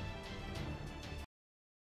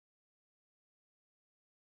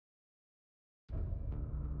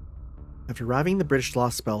 After arriving in the British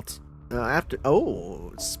Lostbelt,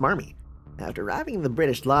 smarmy. After arriving in the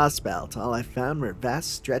British Lostbelt, all I found were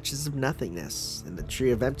vast stretches of nothingness, and the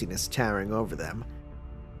Tree of Emptiness towering over them.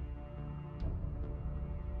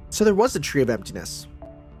 So there was a Tree of Emptiness.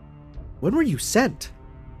 When were you sent?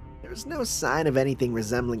 There was no sign of anything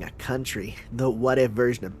resembling a country, though what-if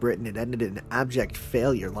version of Britain had ended in abject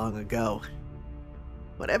failure long ago.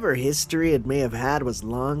 Whatever history it may have had was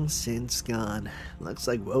long since gone. Looks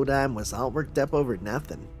like Wodheim was all worked up over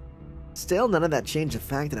nothing. Still, none of that changed the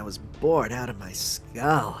fact that I was bored out of my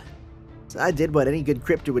skull. So I did what any good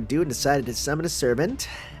cryptid would do and decided to summon a servant.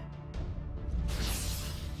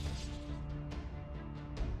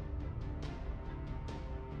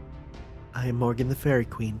 I am Morgan the Fairy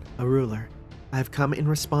Queen, a ruler. I have come in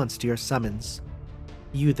response to your summons.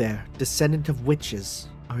 You there, descendant of witches,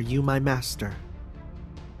 are you my master?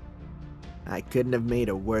 I couldn't have made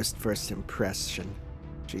a worse first impression.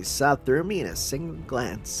 She saw through me in a single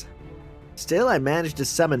glance. Still, I managed to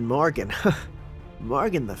summon Morgan.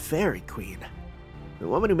 Morgan the Fairy Queen. The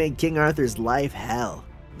woman who made King Arthur's life hell.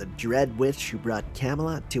 The dread witch who brought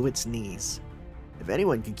Camelot to its knees. If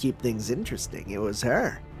anyone could keep things interesting, it was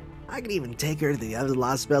her. I could even take her to the other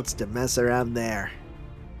Lostbelts to mess around there.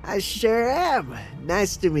 I sure am.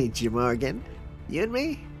 Nice to meet you, Morgan. You and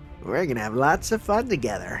me? We're gonna have lots of fun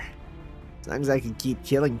together. As long as I can keep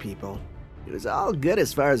killing people. It was all good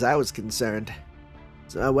as far as I was concerned.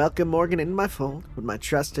 So I welcomed Morgan into my fold, put my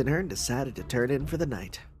trust in her, and decided to turn in for the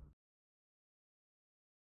night.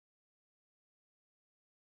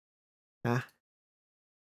 I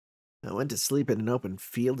went to sleep in an open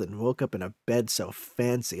field and woke up in a bed so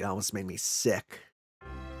fancy it almost made me sick.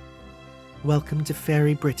 Welcome to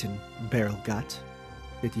Fairy Britain, Barrel Gut.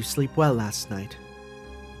 Did you sleep well last night?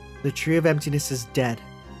 The Tree of Emptiness is dead.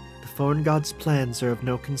 The foreign god's plans are of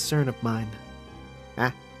no concern of mine.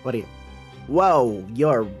 What are you? Whoa,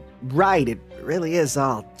 you're right, it really is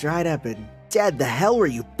all dried up and dead. The hell were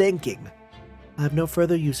you thinking? I have no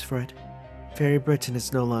further use for it. Fairy Britain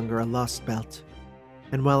is no longer a Lostbelt.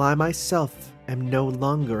 And while I myself am no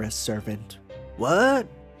longer a servant. What?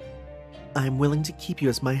 I am willing to keep you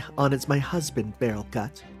as my husband, Barrel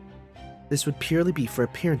Gut. This would purely be for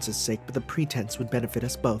appearance's sake, but the pretense would benefit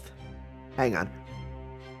us both. Hang on.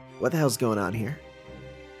 What the hell's going on here?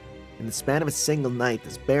 In the span of a single night,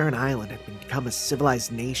 this barren island had become a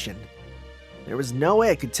civilized nation. There was no way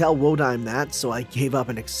I could tell Wodheim that, so I gave up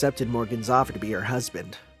and accepted Morgan's offer to be her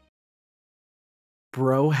husband.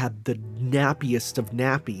 Bro had the nappiest of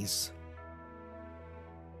nappies.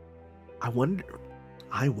 I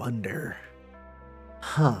wonder.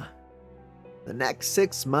 Huh. The next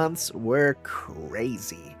 6 months were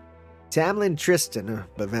crazy. Tamlin Tristan,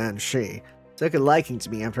 Bavanshi, took a liking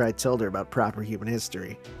to me after I told her about proper human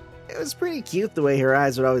history. It was pretty cute the way her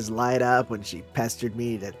eyes would always light up when she pestered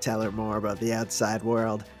me to tell her more about the outside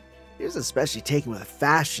world. She was especially taken with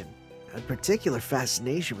fashion, a particular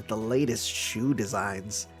fascination with the latest shoe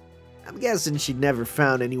designs. I'm guessing she'd never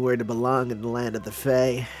found anywhere to belong in the land of the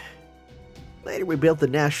Fae. Later we built the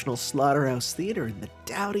National Slaughterhouse Theater in the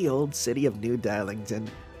dowdy old city of New Darlington.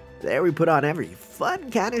 There we put on every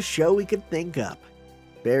fun kind of show we could think up.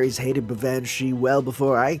 Fairies hated Bavanshi well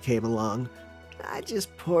before I came along. I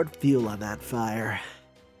just poured fuel on that fire.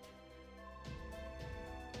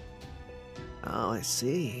 Oh, I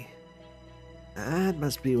see. That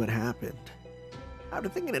must be what happened. After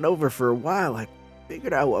thinking it over for a while, I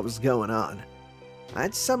figured out what was going on.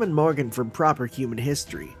 I'd summoned Morgan from proper human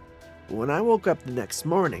history, but when I woke up the next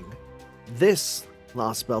morning, this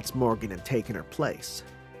Lostbelt's Morgan had taken her place.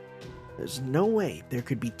 There's no way there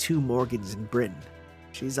could be two Morgans in Britain.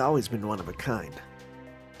 She's always been one of a kind.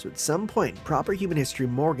 So at some point, proper human history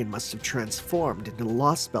Morgan must have transformed into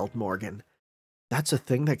Lostbelt Morgan. That's a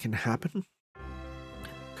thing that can happen?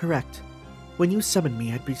 Correct. When you summoned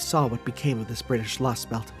me, I saw what became of this British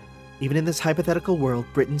Lostbelt. Even in this hypothetical world,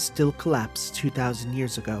 Britain still collapsed 2,000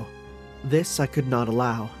 years ago. This I could not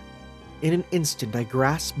allow. In an instant, I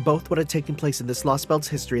grasped both what had taken place in this Lostbelt's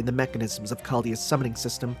history and the mechanisms of Chaldea's summoning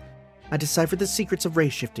system. I deciphered the secrets of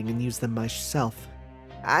race shifting and used them myself.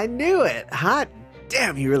 I knew it! Hot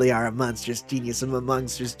damn, you really are a monstrous genius among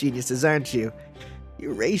monstrous geniuses, aren't you?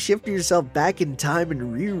 You race shifted yourself back in time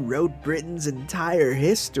and rewrote Britain's entire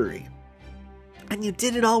history. And you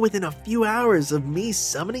did it all within a few hours of me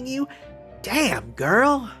summoning you? Damn,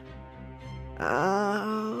 girl!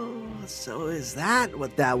 Oh, so is that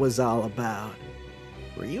what that was all about?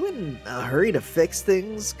 Were you in a hurry to fix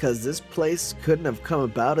things? 'Cause this place couldn't have come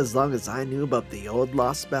about as long as I knew about the old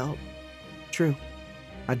Lostbelt? True.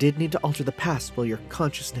 I did need to alter the past while your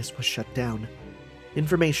consciousness was shut down.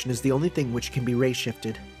 Information is the only thing which can be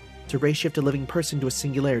ray-shifted. To ray-shift a living person to a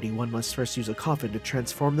singularity, one must first use a coffin to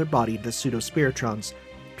transform their body into pseudo-spiritrons,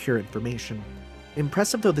 pure information.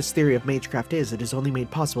 Impressive though this theory of magecraft is, it is only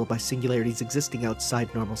made possible by singularities existing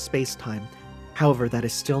outside normal space-time. However, that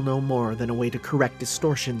is still no more than a way to correct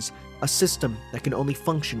distortions, a system that can only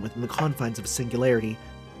function within the confines of a singularity.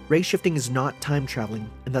 Ray-shifting is not time-traveling,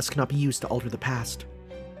 and thus cannot be used to alter the past.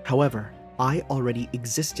 However, I already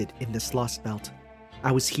existed in this Lostbelt.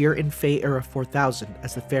 I was here in Fae Era 4000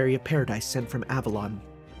 as the Fairy of Paradise sent from Avalon.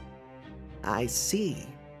 I see.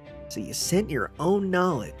 So you sent your own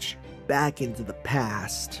knowledge back into the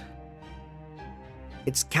past.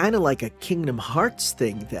 It's kind of like a Kingdom Hearts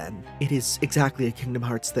thing then. It is exactly a Kingdom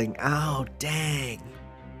Hearts thing. Oh, dang.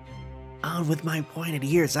 Oh, with my pointed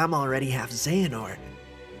ears, I'm already half Xehanort.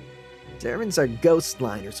 Servants are ghost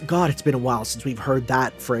liners. God, it's been a while since we've heard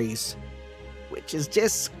that phrase. Which is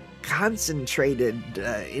just concentrated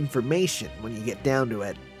information when you get down to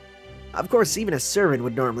it. Of course, even a servant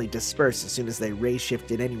would normally disperse as soon as they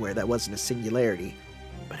ray-shifted anywhere that wasn't a singularity.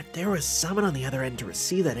 But if there was someone on the other end to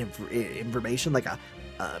receive that information, like a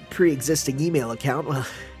pre-existing email account, well,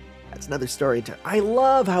 that's another story. I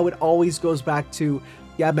love how it always goes back to,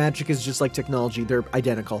 yeah, magic is just like technology, they're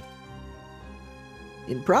identical.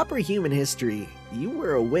 In proper human history, you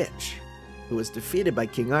were a witch who was defeated by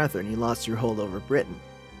King Arthur and you lost your hold over Britain.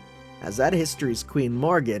 As that history's Queen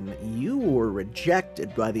Morgan, you were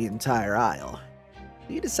rejected by the entire Isle.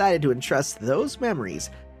 You decided to entrust those memories,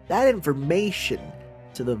 that information,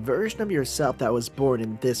 to the version of yourself that was born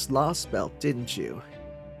in this Lostbelt, didn't you?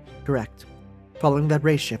 Correct. Following that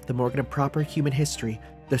race shift, the Morgan of proper human history,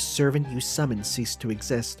 the servant you summoned, ceased to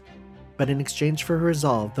exist. But in exchange for her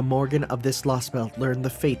resolve, the Morgan of this Lostbelt learned the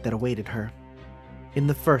fate that awaited her. In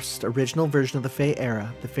the first, original version of the Fae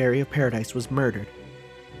era, the Fairy of Paradise was murdered,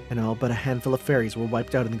 and all but a handful of fairies were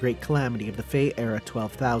wiped out in the great calamity of the Fae era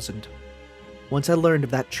 12,000. Once I learned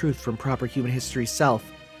of that truth from proper human history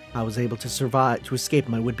self, I was able to escape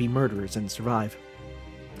my would-be murderers and survive.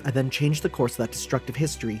 I then changed the course of that destructive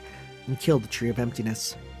history and killed the Tree of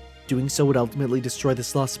Emptiness. Doing so would ultimately destroy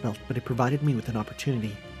this Lostbelt, but it provided me with an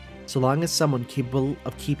opportunity. So long as someone capable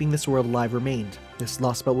of keeping this world alive remained, this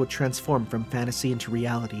Lostbelt would transform from fantasy into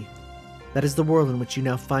reality. That is the world in which you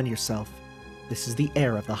now find yourself. This is the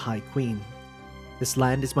heir of the High Queen. This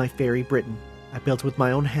land is my fairy Britain. I built it with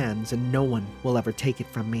my own hands, and no one will ever take it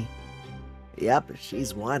from me. Yep,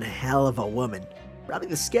 she's one hell of a woman. Probably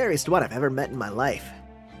the scariest one I've ever met in my life.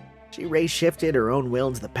 She ray-shifted her own will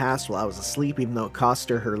into the past while I was asleep, even though it cost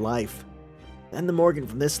her her life. Then the Morgan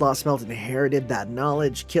from this Lostbelt inherited that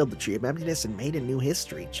knowledge, killed the Tree of Emptiness, and made a new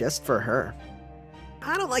history just for her.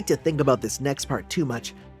 I don't like to think about this next part too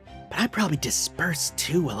much, But I probably dispersed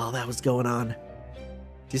too while all that was going on.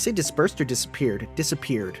 Did you say dispersed or disappeared?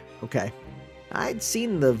 Disappeared. Okay. I'd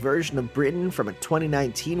seen the version of Britain from a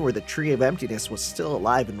 2019 where the Tree of Emptiness was still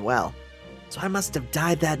alive and well. So I must have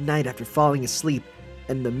died that night after falling asleep,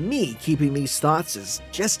 and the me keeping these thoughts is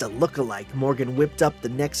just a look-alike Morgan whipped up the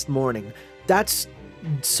next morning. That's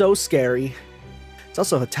so scary. It's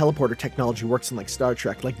also how teleporter technology works in like Star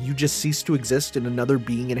Trek. Like you just cease to exist and another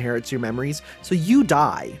being inherits your memories, so you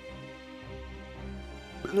die.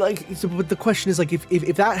 Like, so, but the question is like,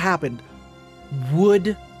 if that happened,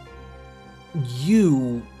 would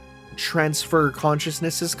you transfer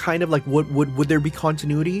consciousnesses? Kind of like, would there be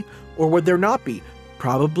continuity, or would there not be?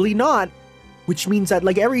 Probably not. Which means that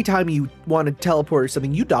like every time you want to teleport or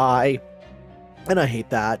something, you die, and I hate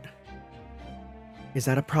that. Is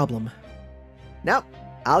that a problem? Nope,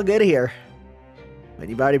 all good here. When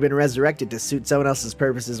you've already been resurrected to suit someone else's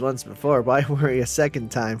purposes once before, why worry a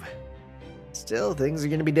second time? Still, things are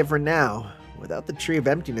going to be different now. Without the Tree of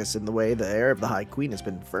Emptiness in the way, the heir of the High Queen has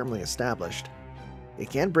been firmly established. You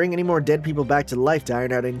can't bring any more dead people back to life to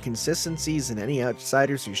iron out inconsistencies, and any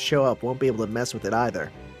outsiders who show up won't be able to mess with it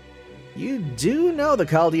either. You do know the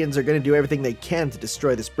Chaldeans are going to do everything they can to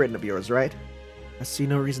destroy this Britain of yours, right? I see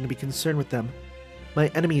no reason to be concerned with them. My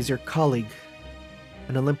enemy is your colleague,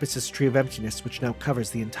 and Olympus's Tree of Emptiness, which now covers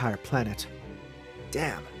the entire planet.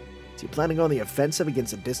 Damn. So you plan to go on the offensive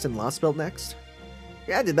against a distant Lostbelt next?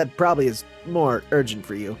 Granted, that probably is more urgent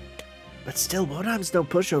for you. But still, Wodan's no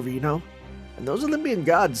pushover, you know? And those Olympian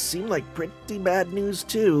gods seem like pretty bad news,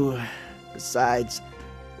 too. Besides,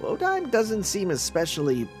 Wodan doesn't seem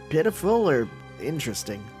especially pitiful or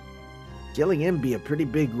interesting. Killing him be a pretty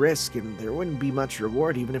big risk, and there wouldn't be much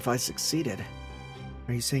reward even if I succeeded.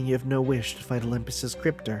 Are you saying you have no wish to fight Olympus's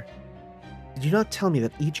cryptor? Did you not tell me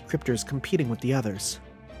that each cryptor is competing with the others?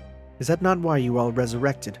 Is that not why you were all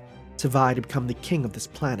resurrected? To vie to become the king of this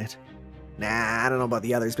planet? Nah, I don't know about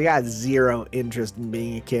the others, but I got zero interest in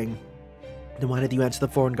being a king. Then why did you answer the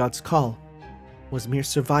foreign god's call? Was mere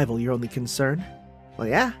survival your only concern? Well,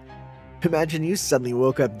 yeah. Imagine you suddenly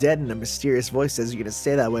woke up dead and a mysterious voice says you're gonna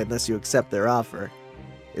stay that way unless you accept their offer.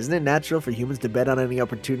 Isn't it natural for humans to bet on any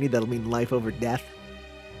opportunity that'll mean life over death?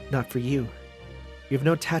 Not for you. You have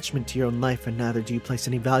no attachment to your own life, and neither do you place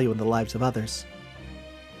any value in the lives of others.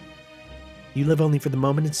 You live only for the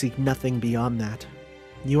moment and seek nothing beyond that.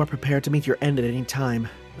 You are prepared to meet your end at any time.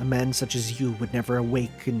 A man such as you would never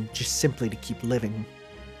awaken just simply to keep living.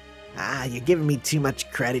 Ah, you're giving me too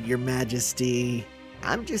much credit, your majesty.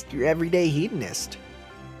 I'm just your everyday hedonist.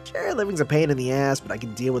 Sure, living's a pain in the ass, but I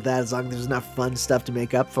can deal with that as long as there's enough fun stuff to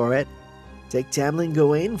make up for it. Take Tamlin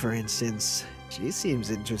Gawain, for instance. She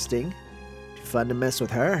seems interesting. Be fun to mess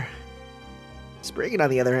with her. Spriggan, on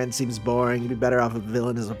the other hand, seems boring. You'd be better off a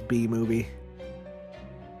villain as a B-movie.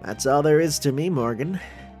 That's all there is to me, Morgan.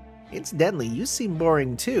 Incidentally, you seem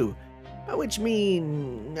boring too. Which I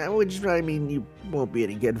mean you won't be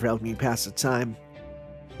any good for helping me pass the time.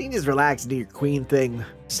 You can just relax and do your queen thing.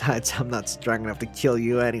 Besides, I'm not strong enough to kill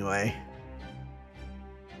you anyway.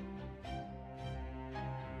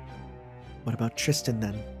 What about Tristan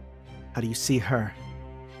then? How do you see her?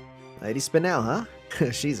 Lady Spinel, huh?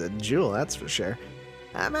 She's a jewel, that's for sure.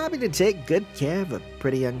 I'm happy to take good care of a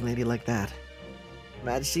pretty young lady like that.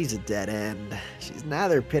 But she's a dead end. She's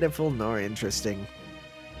neither pitiful nor interesting.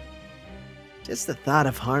 Just the thought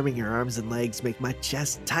of harming her arms and legs make my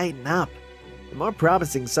chest tighten up. The more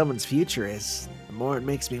promising someone's future is, the more it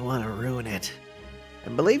makes me want to ruin it.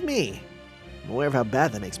 And believe me, I'm aware of how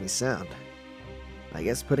bad that makes me sound. I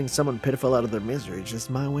guess putting someone pitiful out of their misery is just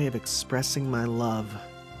my way of expressing my love.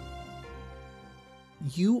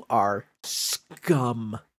 You are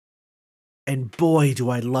scum. And boy, do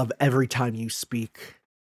I love every time you speak.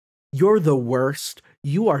 You're the worst.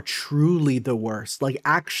 You are truly the worst. Like,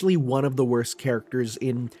 actually one of the worst characters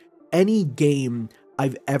in any game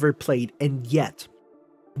I've ever played. And yet,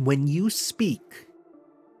 when you speak,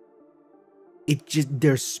 it's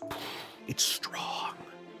strong.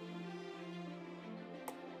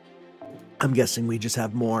 I'm guessing we just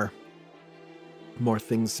have more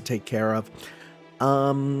things to take care of.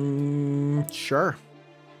 Sure.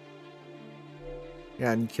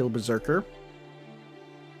 Yeah, and kill Berserker.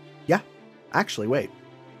 Yeah. Actually, wait.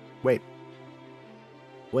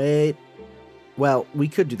 Well, we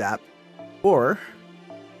could do that. Or...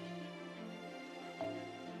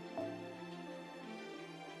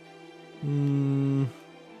 who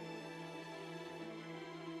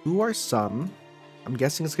are some? I'm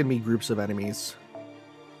guessing it's going to be groups of enemies.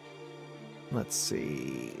 Let's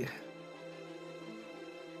see...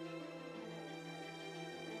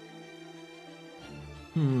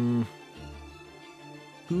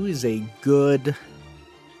 Who is a good...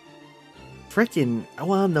 Frickin'...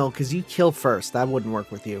 Well, no, because you kill first. That wouldn't work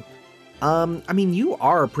with you. I mean, you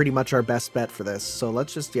are pretty much our best bet for this, so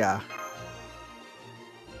let's just, yeah.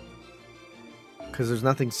 Because there's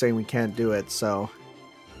nothing saying we can't do it, so...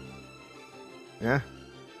 Yeah.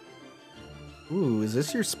 Ooh, is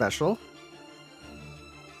this your special?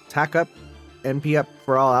 Attack up, NP up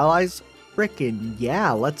for all allies? Frickin'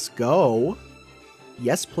 yeah, let's go.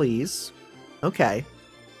 Yes, please. Okay.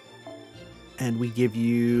 And we give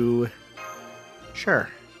you... Sure.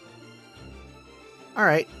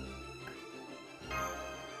 Alright.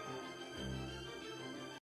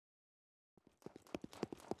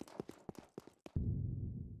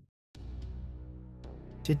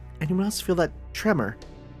 Did anyone else feel that tremor?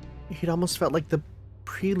 It almost felt like the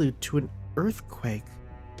prelude to an earthquake.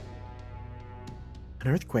 An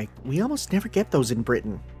earthquake? We almost never get those in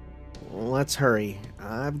Britain. Let's hurry.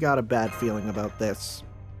 I've got a bad feeling about this.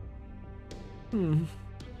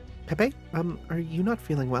 Pepe, are you not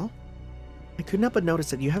feeling well? I couldn't help but notice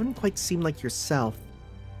that you haven't quite seemed like yourself.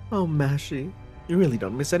 Oh, Mashi, you really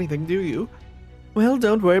don't miss anything, do you? Well,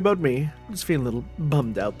 don't worry about me. I'm just feeling a little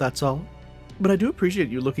bummed out, that's all. But I do appreciate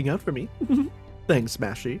you looking out for me. Thanks,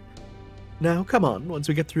 Mashi. Now, come on, once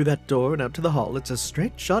we get through that door and out to the hall, it's a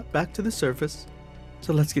straight shot back to the surface.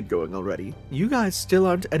 So let's get going already. You guys still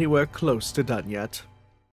aren't anywhere close to done yet.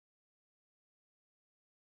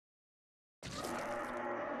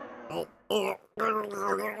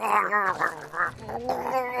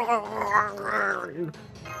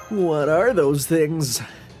 What are those things?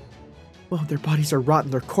 Well, their bodies are rotten,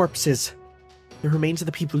 they're corpses. The remains of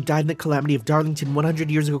the people who died in the calamity of Darlington 100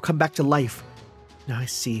 years ago come back to life. Now I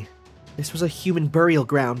see. This was a human burial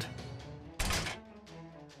ground.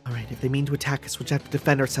 Alright, if they mean to attack us, we'll have to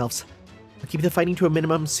defend ourselves. We'll keep the fighting to a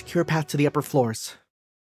minimum, secure a path to the upper floors.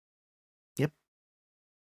 Yep.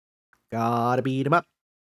 Gotta beat 'em up.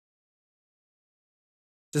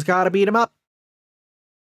 Just gotta beat 'em up.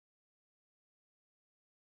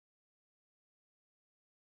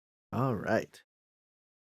 Alright.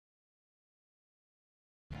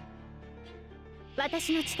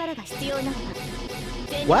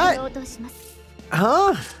 What?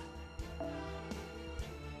 Huh?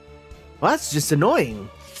 Well, that's just annoying.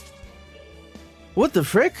 What the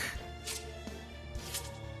frick?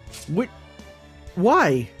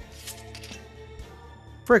 Why?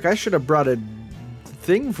 Frick, I should have brought a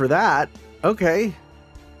thing for that. Okay.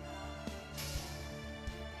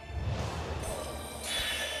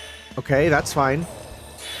 Okay, that's fine.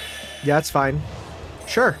 Yeah, that's fine.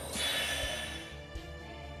 Sure.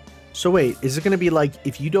 So wait, is it going to be like,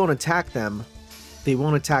 if you don't attack them, they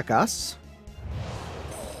won't attack us?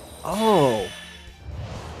 Oh.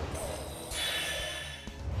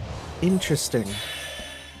 Interesting.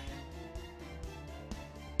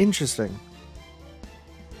 Interesting.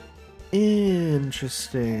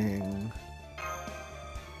 Interesting.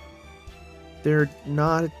 They're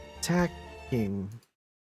not attacking.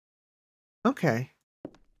 Okay.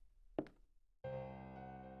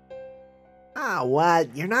 Ah,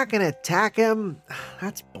 what? You're not gonna attack him?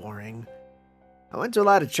 That's boring. I went to a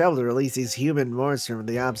lot of trouble to release these human Moors from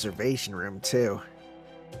the observation room, too.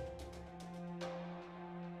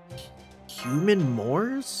 Human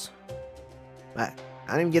Moors? What? I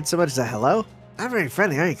didn't even get so much as a hello? Not very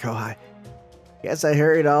friendly, are you, Kohai? Guess I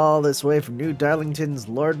hurried all this way from New Darlington's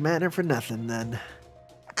Lord Manor for nothing, then.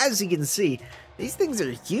 As you can see, these things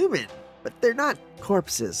are human, but they're not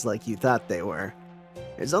corpses like you thought they were.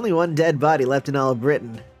 There's only one dead body left in all of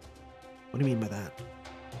Britain. What do you mean by that?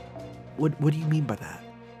 What do you mean by that?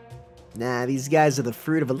 Nah, these guys are the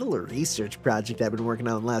fruit of a little research project I've been working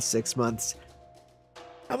on the last 6 months.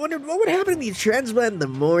 I wondered what would happen if you transplanted the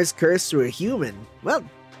Moor's curse to a human. Well,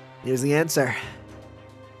 here's the answer.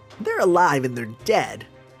 They're alive and they're dead.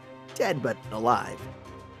 Dead but alive.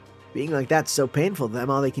 Being like that's so painful to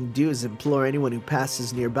them, all they can do is implore anyone who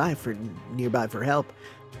passes nearby for help.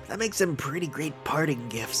 That makes them pretty great parting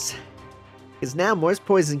gifts. Because now Moor's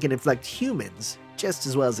poison can inflict humans just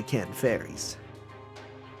as well as it can fairies.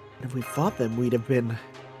 And if we fought them, we'd have been...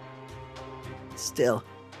 Still,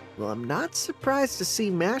 well, I'm not surprised to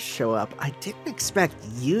see Mash show up. I didn't expect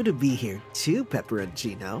you to be here too,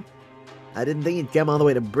 Pepperoncino. I didn't think you'd come all the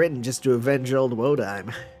way to Britain just to avenge old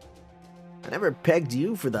Wodheim. I never pegged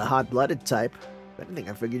you for the hot-blooded type. I didn't think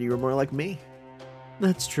I figured you were more like me.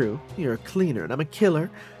 That's true. You're a cleaner and I'm a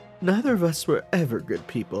killer. Neither of us were ever good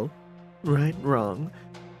people. Right, wrong.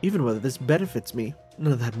 Even whether this benefits me,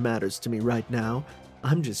 none of that matters to me right now.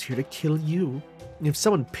 I'm just here to kill you. If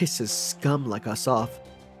someone pisses scum like us off,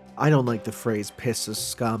 I don't like the phrase pisses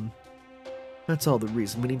scum. That's all the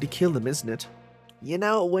reason we need to kill them, isn't it? You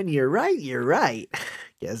know, when you're right, you're right.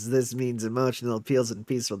 Guess this means emotional appeals and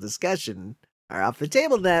peaceful discussion are off the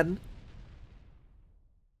table then.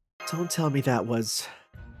 Don't tell me that was...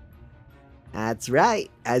 That's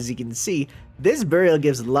right. As you can see, this burial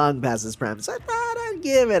gives long past its prime, so I thought I'd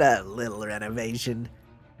give it a little renovation.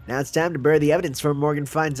 Now it's time to bury the evidence before Morgan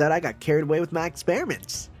finds out I got carried away with my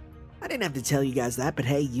experiments. I didn't have to tell you guys that, but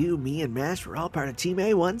hey, you, me, and Mash were all part of Team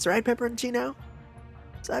A once, right, Pepper and Chino?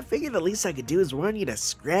 So I figured the least I could do is warn you to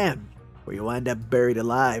scram, or you wind up buried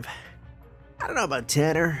alive. I don't know about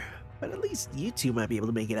Tanner, but at least you two might be able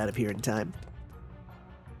to make it out of here in time.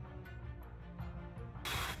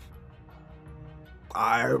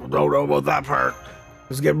 I don't know about that part.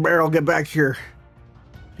 Let's get Meryl, get back here.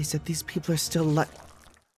 They said these people are still alive.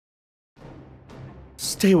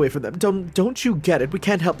 Stay away from them. Don't you get it? We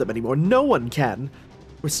can't help them anymore. No one can.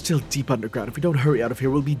 We're still deep underground. If we don't hurry out of here,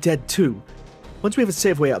 we'll be dead too. Once we have a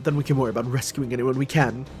safe way out, then we can worry about rescuing anyone we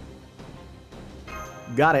can.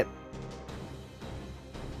 Got it.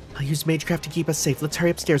 I'll use Magecraft to keep us safe. Let's hurry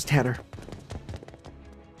upstairs, Tanner.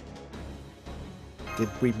 Did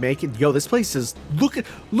we make it? Yo, this place is... Look,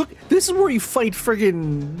 this is where you fight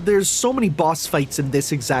friggin... There's so many boss fights in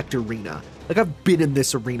this exact arena. Like, I've been in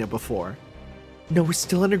this arena before. No, we're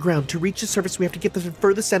still underground. To reach the surface, we have to get to the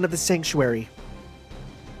furthest end of the sanctuary.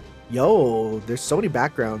 Yo, there's so many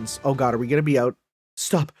backgrounds. Oh god, are we gonna be out?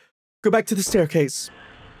 Stop. Go back to the staircase.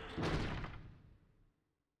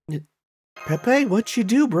 Pepe, what'd you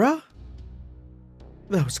do, bruh?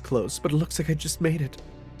 That was close, but it looks like I just made it.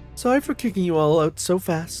 Sorry for kicking you all out so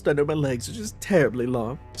fast. I know my legs are just terribly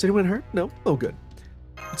long. Is anyone hurt? No? Oh, good.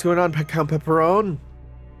 What's going on, Count Pepperone?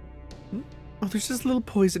 Oh, there's just a little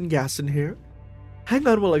poison gas in here. Hang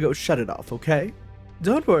on while I go shut it off, okay?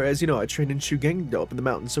 Don't worry, as you know, I train in Shugengdo up in the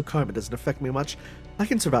mountains, so karma doesn't affect me much. I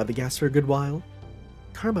can survive the gas for a good while.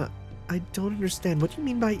 Karma, I don't understand. What do you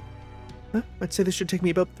mean by... Huh? I'd say this should take me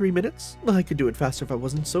about 3 minutes. I could do it faster if I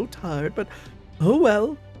wasn't so tired, but... Oh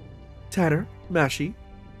well. Tanner, Mashi,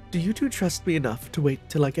 do you two trust me enough to wait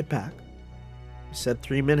till I get back? You said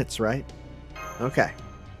 3 minutes, right? Okay.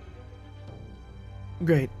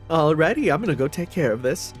 Great. Alrighty, I'm gonna go take care of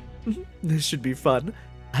this. This should be fun.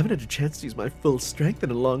 I haven't had a chance to use my full strength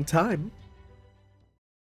in a long time.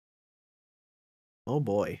 Oh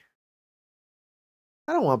boy.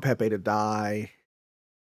 I don't want Pepe to die.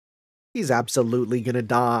 He's absolutely gonna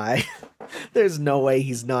die. There's no way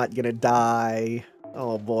he's not gonna die.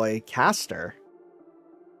 Oh boy, Caster.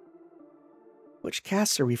 Which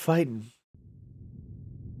cast are we fighting?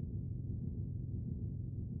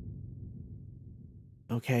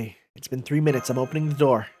 Okay, it's been 3 minutes. I'm opening the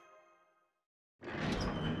door.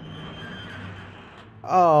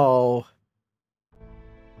 Oh.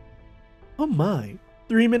 Oh my.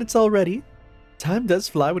 3 minutes already? Time does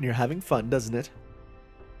fly when you're having fun, doesn't it?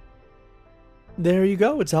 There you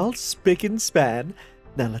go. It's all spick and span.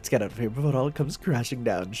 Now let's get out of here before it all comes crashing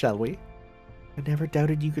down, shall we? I never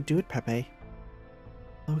doubted you could do it, Pepe.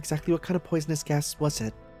 Oh, exactly what kind of poisonous gas was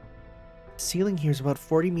it? The ceiling here is about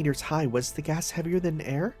 40 meters high. Was the gas heavier than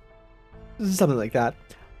air? Something like that.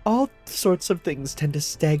 All sorts of things tend to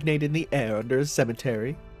stagnate in the air under a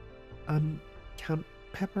cemetery. Count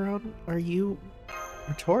Pepperon, are you...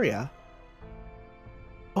 Artoria?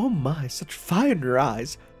 Oh my, such fire in your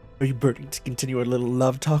eyes. Are you burning to continue our little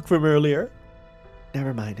love talk from earlier?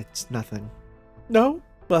 Never mind, it's nothing. No?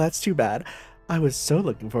 Well, that's too bad. I was so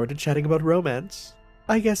looking forward to chatting about romance.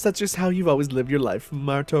 I guess that's just how you've always lived your life,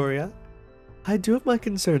 Artoria. I do have my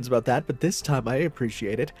concerns about that, but this time I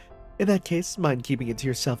appreciate it. In that case, mind keeping it to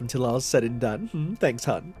yourself until all's said and done. Thanks,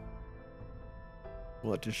 hon.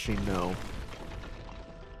 What does she know?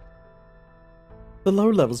 The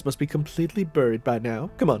lower levels must be completely buried by now.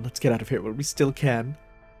 Come on, let's get out of here while we still can.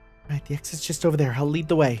 Right, the exit's just over there. I'll lead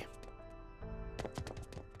the way.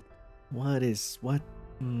 What? What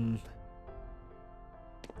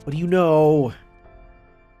do you know?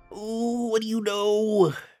 Ooh, what do you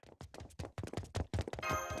know?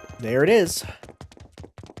 There it is.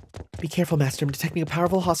 Be careful, Master. I'm detecting a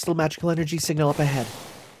powerful hostile magical energy signal up ahead.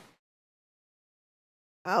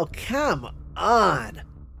 Oh, come on.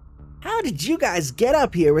 How did you guys get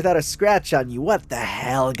up here without a scratch on you? What the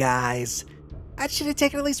hell, guys? I should have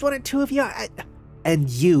taken at least one or two of you. And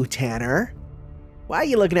you, Tanner. Why are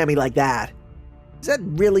you looking at me like that? Is that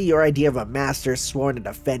really your idea of a master sworn to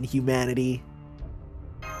defend humanity?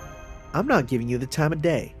 I'm not giving you the time of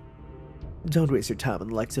day. Don't waste your time on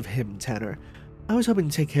the likes of him, Tanner. I was hoping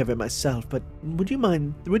to take care of it myself, but would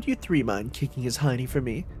you three mind kicking his hiney for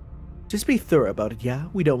me? Just be thorough about it, yeah?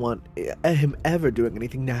 We don't want him ever doing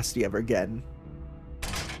anything nasty ever again.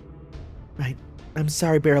 Right. I'm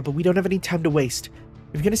sorry, Beryl, but we don't have any time to waste.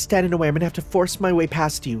 If you're gonna stand in the way, I'm gonna have to force my way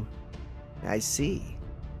past you. I see.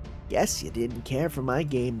 Guess you didn't care for my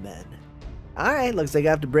game then. Alright, looks like I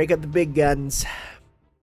have to break up the big guns.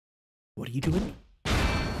 What are you doing?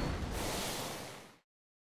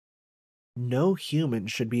 No human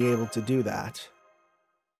should be able to do that.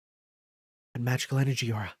 And magical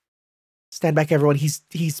energy aura. Stand back, everyone.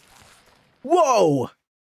 He's... Whoa!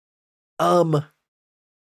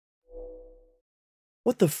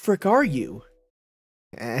 What the frick are you?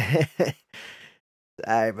 Sorry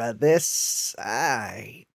about this.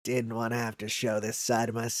 I didn't want to have to show this side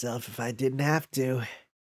of myself if I didn't have to.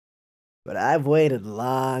 But I've waited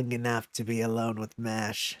long enough to be alone with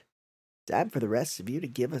MASH. Time for the rest of you to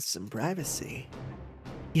give us some privacy.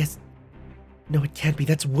 Yes. No, it can't be.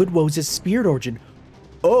 That's Woodwoe's spirit origin.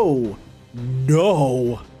 Oh,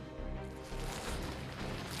 no.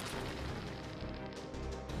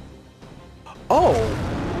 Oh.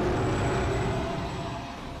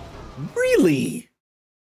 Really?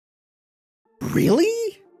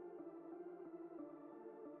 Really?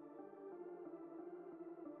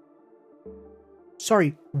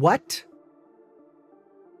 Sorry, what?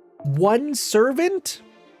 One servant?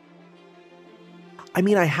 I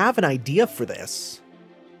mean, I have an idea for this.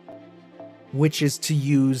 Which is to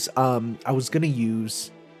use, I was gonna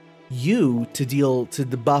use you to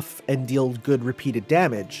debuff and deal good repeated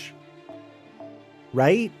damage.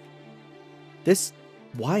 Right?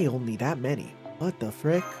 Why only that many? What the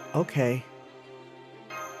frick? Okay.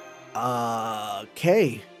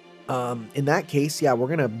 Okay. In that case, yeah, we're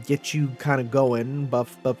gonna get you kind of going.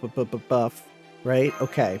 Buff. Right?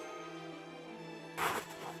 Okay.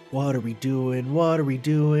 What are we doing? What are we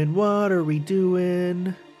doing? What are we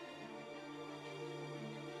doing?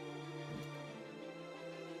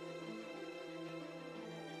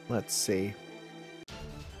 Let's see.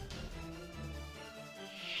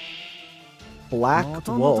 Black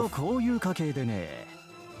Wolf.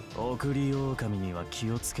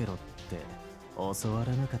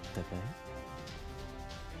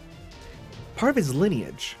 Part of his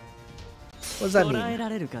lineage. What does that mean?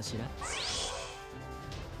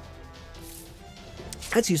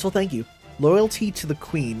 That's useful, thank you. Loyalty to the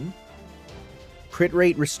Queen. Crit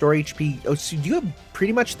rate, restore HP. Oh, so you have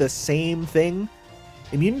pretty much the same thing.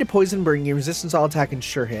 Immune to poison, bringing resistance all attack and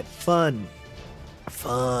sure hit. Fun.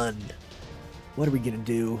 Fun. What are we gonna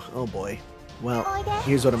do? Oh boy. Well,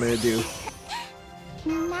 here's what I'm gonna do.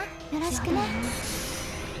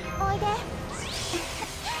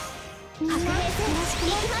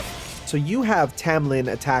 So you have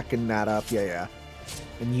Tamlin attacking that up, yeah.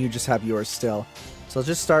 And you just have yours still. So I'll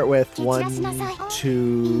just start with 1,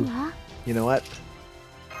 2. You know what?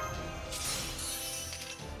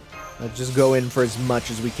 Let's just go in for as much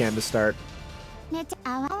as we can to start.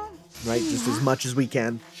 Right, just as much as we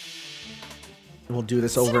can. And we'll do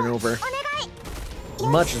this over and over. As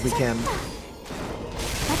much as we can.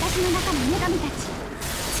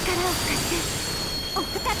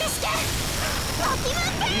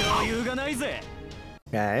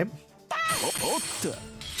 Okay.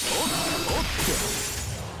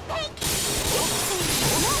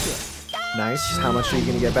 Nice. How much are you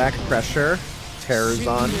going to get back? Pressure. Terror's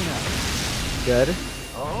on. Good.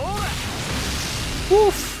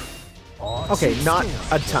 Woof. Okay, not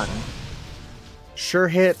a ton. Sure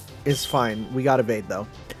hit is fine. We got evade though.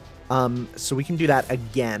 So we can do that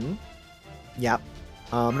again. Yep.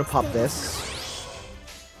 I'm gonna pop this.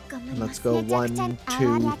 And let's go 1,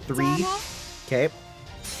 2, 3. Okay.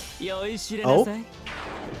 Oh.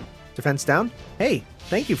 Defense down? Hey,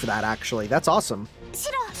 thank you for that actually. That's awesome.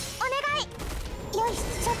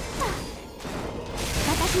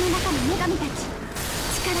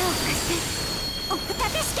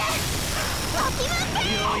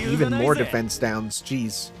 Even more defense downs,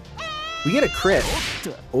 jeez. We get a crit.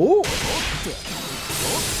 Oh!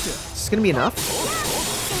 Is this gonna be enough?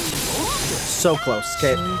 So close.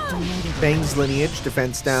 Okay. Bang's lineage,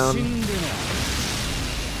 defense down.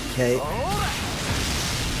 Okay.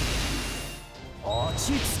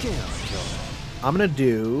 I'm gonna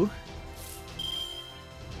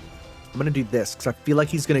do this, because I feel like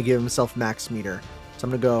he's gonna give himself max meter. So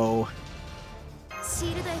I'm gonna go.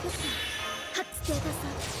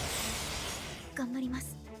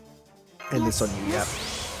 And this on you, yep.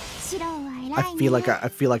 I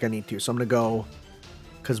feel like I need to, so I'm gonna go,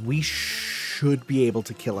 because we should be able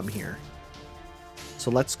to kill him here. So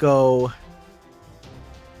let's go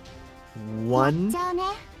 1,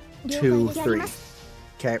 2, 3.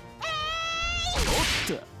 Okay.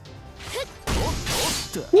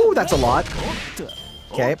 Ooh, that's a lot.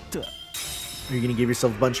 Okay. Are you gonna give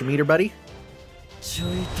yourself a bunch of meter, buddy?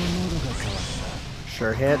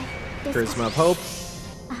 Sure hit. Charisma of Hope.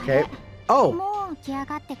 Okay. Oh!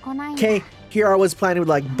 Okay, here I was planning with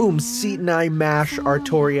like, boom, seat and I mash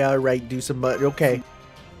Artoria, right, do some, but okay.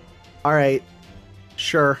 Alright.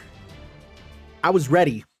 Sure. I was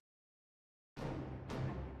ready.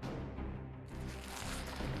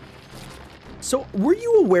 So, were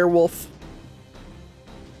you a werewolf?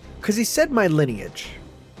 Because he said my lineage.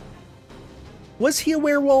 Was he a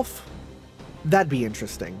werewolf? That'd be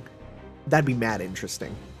interesting. That'd be mad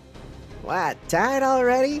interesting. What, tired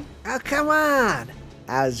already? Oh, come on!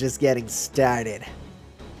 I was just getting started.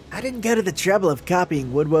 I didn't go to the trouble of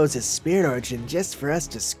copying Woodwose' spirit origin just for us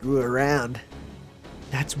to screw around.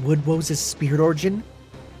 That's Woodwose' spirit origin?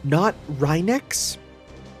 Not Rhynek's?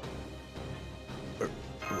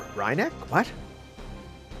 Rhynek? What?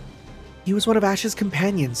 He was one of Ash's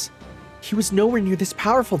companions. He was nowhere near this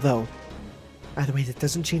powerful, though. Either way, that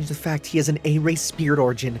doesn't change the fact he has an A-race spirit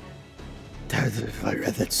origin. If I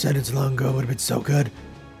read that sentence long ago, it would have been so good.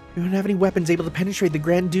 We don't have any weapons able to penetrate the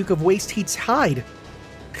Grand Duke of Waste Heat's hide.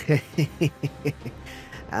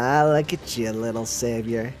 Ah, look at you, little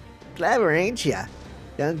savior. Clever, ain't ya?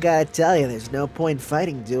 Don't gotta tell you, there's no point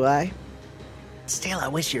fighting, do I? Still, I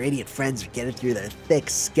wish your idiot friends would get it through their thick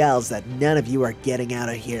skulls that none of you are getting out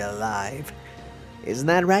of here alive. Isn't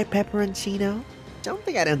that right, Pepperoncino? Don't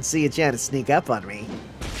think I don't see you trying to sneak up on me.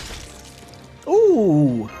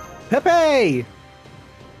 Ooh! Pepe!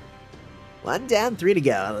 1 down, 3 to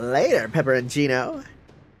go. Later, Pepperoncino.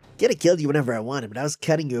 Could have killed you whenever I wanted, but I was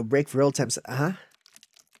cutting you a break for old times. Huh?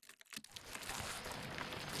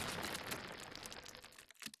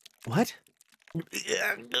 What?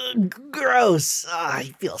 Gross! Oh,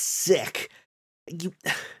 I feel sick. You...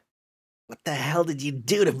 What the hell did you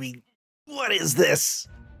do to me? What is this?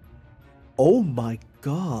 Oh my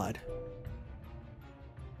god.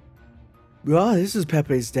 Ah, this is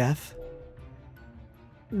Pepe's death.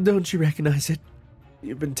 Don't you recognize it?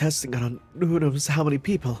 You've been testing it on who knows how many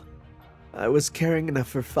people. I was carrying enough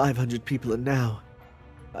for 500 people, and now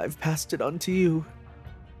I've passed it on to you.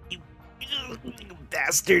 You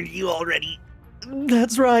bastard, you already...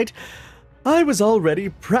 That's right. I was already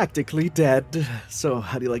practically dead. So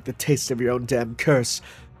how do you like the taste of your own damn curse?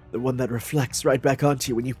 The one that reflects right back onto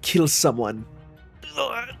you when you kill someone.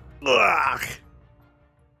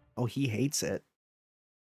 Oh, he hates it.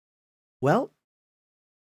 Well,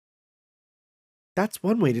 that's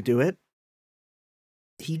one way to do it.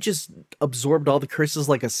 He just absorbed all the curses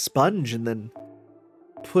like a sponge and then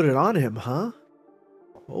put it on him, huh?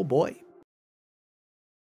 Oh boy.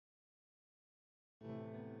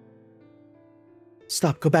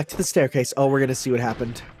 Stop, go back to the staircase. Oh, we're gonna see what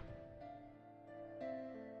happened.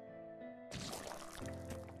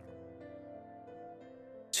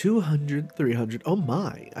 $200, $300. Oh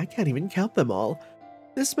my, I can't even count them all.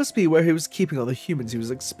 This must be where he was keeping all the humans he was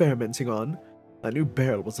experimenting on. I knew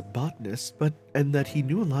Beryl was a botanist, and that he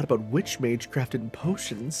knew a lot about witch mage crafted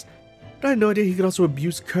potions. But I had no idea he could also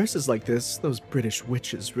abuse curses like this. Those British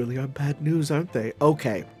witches really are bad news, aren't they?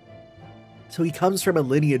 Okay. So he comes from a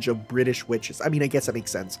lineage of British witches. I mean, I guess that makes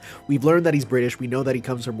sense. We've learned that he's British. We know that he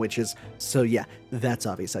comes from witches. So yeah, that's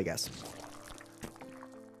obvious, I guess.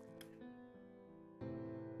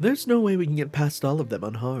 There's no way we can get past all of them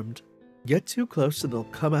unharmed. Get too close and they'll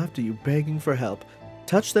come after you begging for help.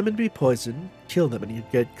 Touch them and be poisoned. Kill them and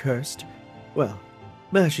you'd get cursed. Well,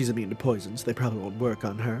 Mashy's immune to poisons. They probably won't work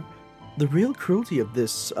on her. The real cruelty of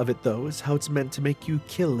it though is how it's meant to make you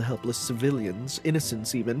kill helpless civilians,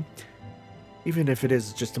 innocents even. Even if it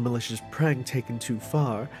is just a malicious prank taken too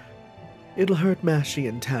far, it'll hurt Mashy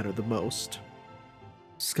and Tanner the most.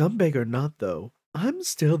 Scumbag or not though, I'm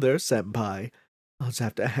still their senpai. I'll just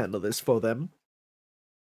have to handle this for them.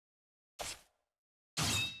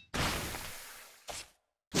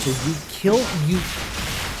 So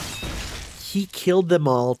he killed them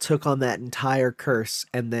all, took on that entire curse,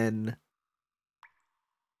 and then...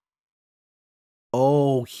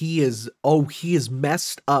 Oh, he is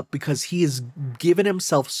messed up because he has given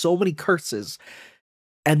himself so many curses.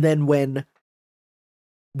 And then when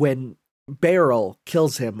Beryl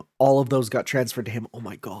kills him, all of those got transferred to him. Oh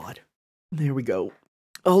my god. There we go.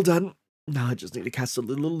 All done. Now I just need to cast a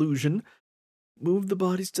little illusion. Move the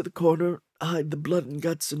bodies to the corner, hide the blood and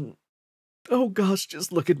guts, and... Oh gosh,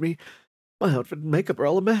 just look at me. My outfit and makeup are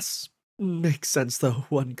all a mess. Makes sense though,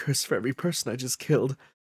 1 curse for every person I just killed.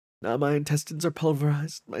 Now my intestines are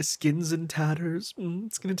pulverized, my skin's in tatters.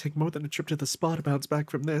 It's gonna take more than a trip to the spa to bounce back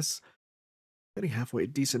from this. Any halfway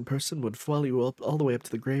decent person would follow you up all the way up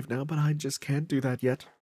to the grave now, but I just can't do that yet.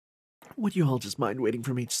 Would you all just mind waiting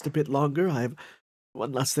for me just a bit longer? I have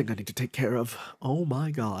one last thing I need to take care of. Oh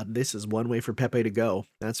my god, this is one way for Pepe to go,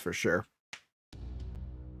 that's for sure.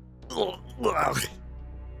 Ugh.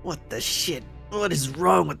 What the shit? What is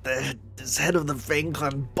wrong with this head of the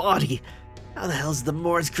FangClan body? How the hell's the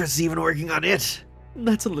Morse Crest even working on it?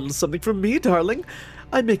 That's a little something from me, darling.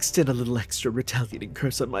 I mixed in a little extra retaliating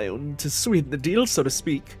curse on my own to sweeten the deal, so to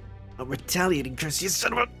speak. A retaliating curse, you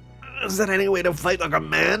son of a... Is that any way to fight like a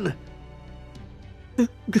man?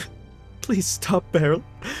 Please stop, Beryl.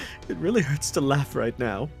 It really hurts to laugh right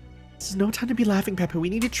now. This is no time to be laughing, Pepper. We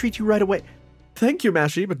need to treat you right away. Thank you,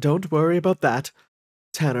 Mashy, but don't worry about that.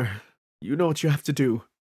 Tanner, you know what you have to do.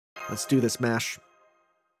 Let's do this, Mash.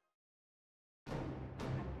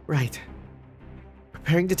 Right.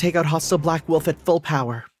 Preparing to take out hostile Black Wolf at full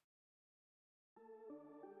power.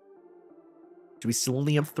 Do we still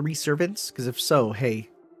only have 3 servants? Because if so, hey.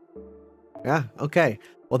 Yeah, okay.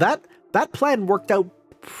 Well, that plan worked out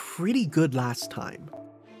pretty good last time.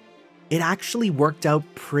 It actually worked out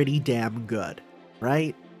pretty damn good,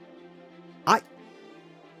 right?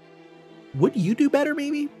 Would you do better,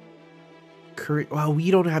 maybe? Well,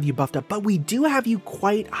 we don't have you buffed up, but we do have you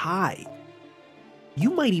quite high.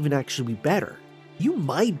 You might even actually be better. You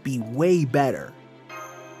might be way better.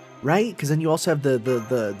 Right? Because then you also have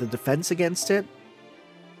the defense against it.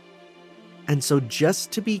 And so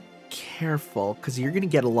just to be careful, because you're going to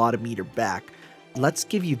get a lot of meter back, let's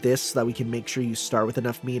give you this so that we can make sure you start with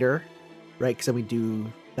enough meter. Right? Because then we do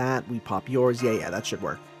that, we pop yours. Yeah, that should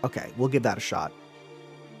work. Okay, we'll give that a shot.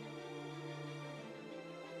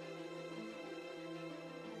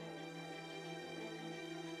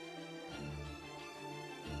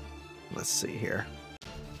 Let's see here.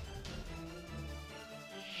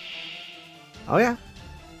 Oh yeah,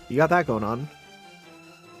 you got that going on.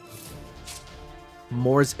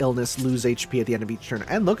 Moore's illness, lose HP at the end of each turn.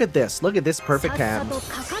 And look at this perfect hand.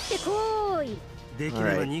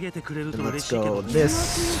 Alright, and let's go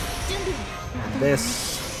this, and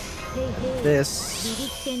this, and this,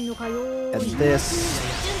 and this,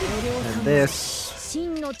 and this,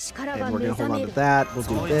 and we're gonna hold on to that. We'll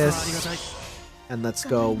do this. And let's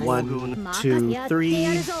go 1, 2,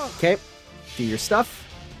 3. Okay, do your stuff.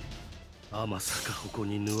 Because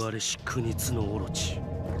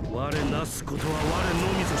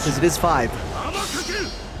it is 5.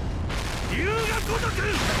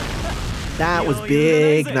 That was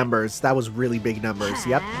big numbers. That was really big numbers.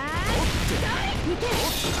 Yep.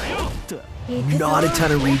 Not a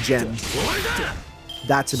ton of regen.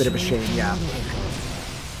 That's a bit of a shame, yeah.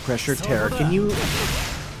 Pressure terror. Can you...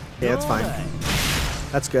 Yeah, that's fine.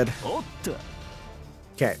 That's good.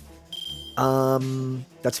 Okay.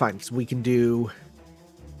 That's fine, because we can do...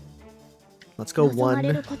 Let's go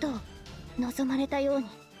 1,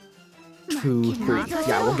 2, 3.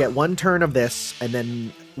 Yeah, we'll get 1 turn of this, and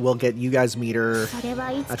then we'll get you guys meter.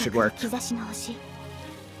 That should work. So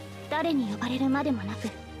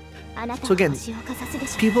again,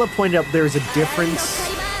 people have pointed out there's a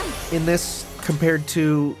difference in this compared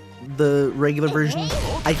to the regular version.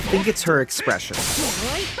 I think it's her expression.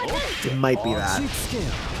 It might be that.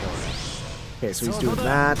 Okay, so he's doing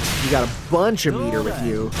that. You got a bunch of meter with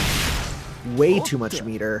you. Way too much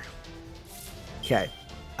meter. Okay.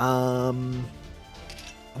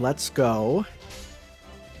 Let's go.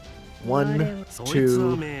 1,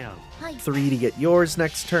 2, 3 to get yours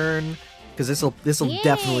next turn. Because this'll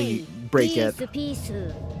definitely break it.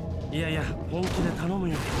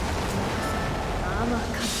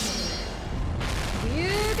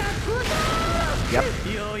 Yep.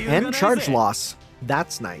 And charge loss.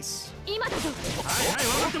 That's nice.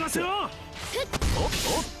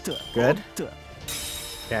 Good.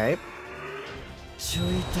 Okay.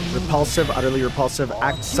 Repulsive, utterly repulsive.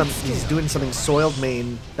 He's doing something. Soiled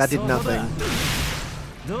main. That did nothing.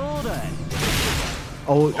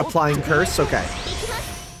 Oh, applying curse? Okay.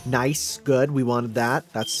 Nice. Good. We wanted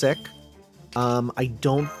that. That's sick. I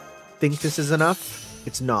don't think this is enough.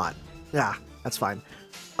 It's not. Yeah, that's fine.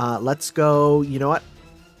 Let's go. You know what?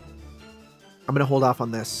 I'm gonna hold off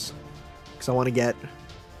on this because I want to get...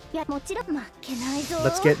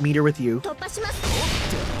 Let's get meter with you.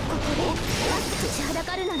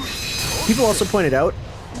 People also pointed out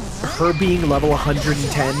her being level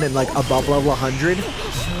 110 and like above level 100.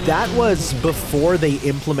 That was before they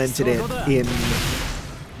implemented it in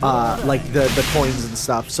like the coins and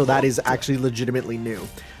stuff. So that is actually legitimately new.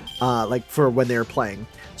 Like for when they were playing.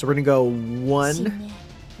 So we're gonna go 1,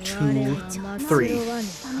 2, 3.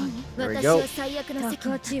 There we go. Let's see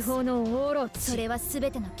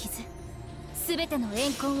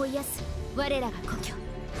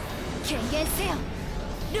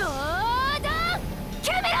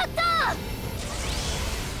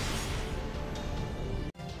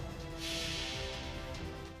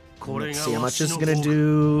how much this is gonna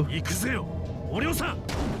do.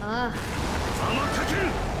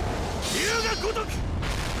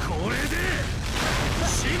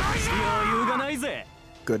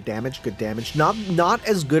 Good damage, good damage. Not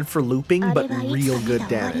as good for looping, but real good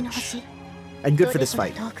damage. And good for this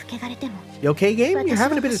fight. You okay, game? You're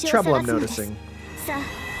having a bit of trouble, I'm noticing.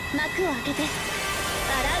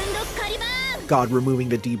 God, removing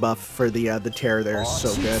the debuff for the tear there is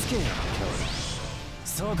so good.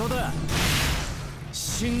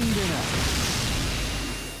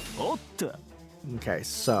 Okay,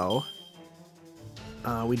 so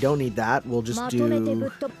we don't need that. We'll just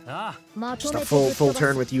do just a full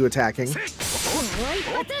turn with you attacking.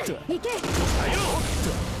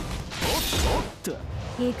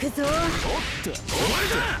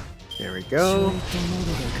 There we go.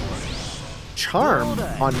 Charm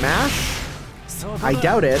on Mash? I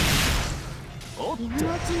doubt it.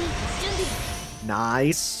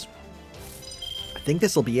 Nice. I think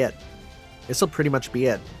this will be it. This will pretty much be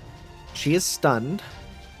it. She is stunned.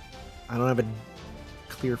 I don't have a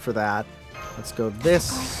clear for that. Let's go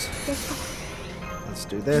this. Let's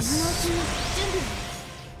do this.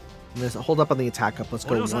 And this hold up on the attack up. Let's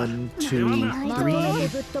go 1, 2, 3.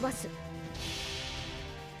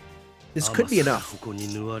 This could be enough.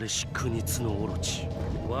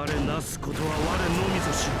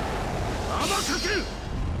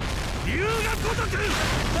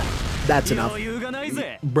 That's enough.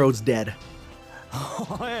 Bro's dead.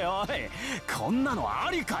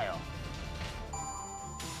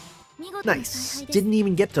 Nice. Didn't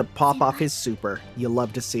even get to pop off his super. You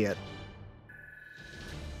love to see it.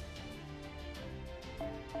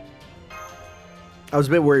 I was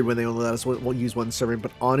a bit worried when they only let us use one servant,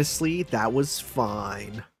 but honestly, that was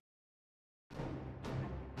fine.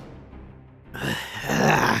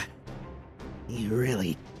 You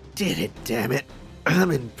really did it, damn it.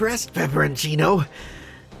 I'm impressed, Pepperoncino.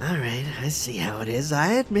 Alright, I see how it is.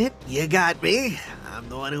 I admit, you got me. I'm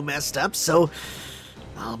the one who messed up, so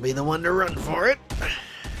I'll be the one to run for it.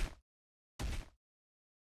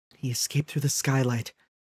 He escaped through the skylight.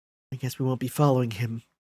 I guess we won't be following him.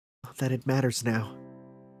 Not that it matters now.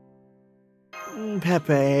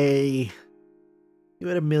 Pepe. You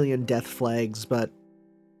had a million death flags, but...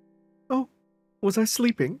 Oh, was I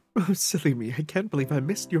sleeping? Oh, silly me. I can't believe I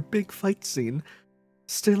missed your big fight scene.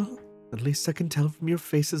 Still, at least I can tell from your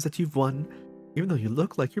faces that you've won, even though you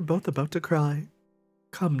look like you're both about to cry.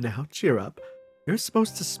 Come now, cheer up. You're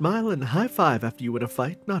supposed to smile and high-five after you win a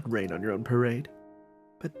fight, not rain on your own parade.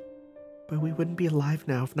 But we wouldn't be alive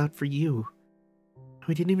now if not for you.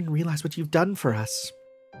 We didn't even realize what you've done for us.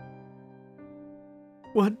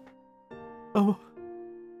 What? Oh,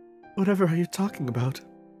 whatever are you talking about?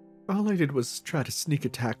 All I did was try to sneak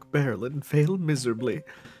attack Beryl and fail miserably.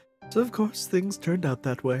 So of course things turned out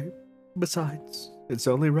that way. Besides, it's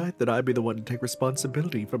only right that I be the one to take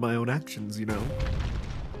responsibility for my own actions, you know.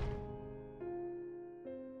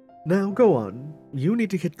 Now go on. You need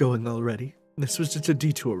to get going already. This was just a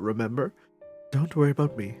detour, remember? Don't worry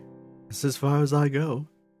about me. It's as far as I go.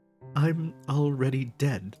 I'm already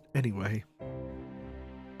dead, anyway.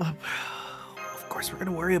 Of course we're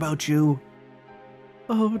gonna worry about you.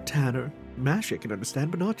 Oh, Tanner. Mash I can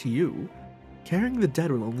understand, but not you. Carrying the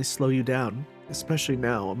dead will only slow you down, especially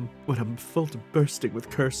now when I'm full to bursting with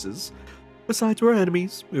curses. Besides, we're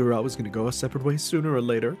enemies. We were always gonna go our separate ways sooner or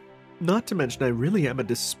later. Not to mention I really am a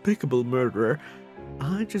despicable murderer.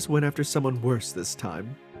 I just went after someone worse this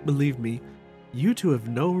time. Believe me, you two have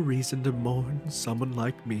no reason to mourn someone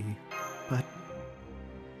like me. But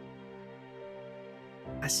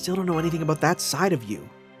I still don't know anything about that side of you.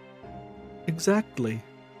 Exactly.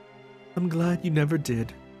 I'm glad you never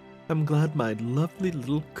did. I'm glad my lovely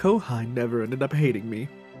little Kohai never ended up hating me.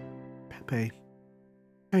 Pepe.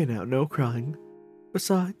 Hey now, no crying.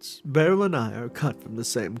 Besides, Beryl and I are cut from the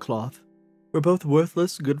same cloth. We're both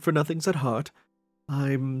worthless, good-for-nothings at heart.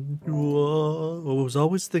 I was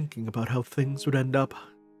always thinking about how things would end up.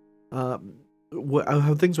 How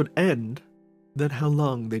things would end, then how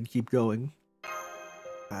long they'd keep going.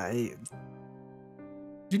 Do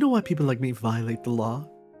you know why people like me violate the law?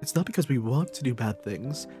 It's not because we want to do bad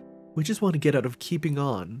things. We just want to get out of keeping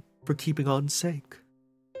on for keeping on's sake.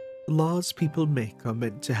 The laws people make are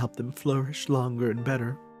meant to help them flourish longer and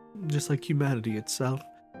better, just like humanity itself.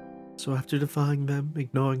 So after defying them,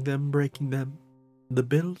 ignoring them, breaking them, the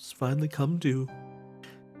bills finally come due.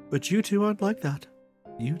 But you two aren't like that.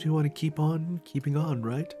 You two want to keep on keeping on,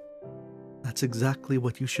 right? That's exactly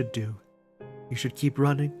what you should do. You should keep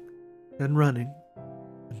running and running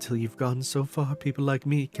until you've gone so far people like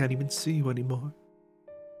me can't even see you anymore.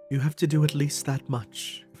 You have to do at least that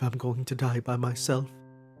much if I'm going to die by myself.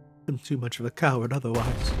 I'm too much of a coward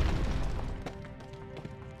otherwise.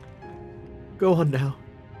 Go on now.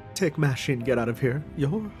 Take Mashi and get out of here.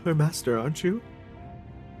 You're her master, aren't you?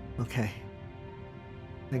 Okay.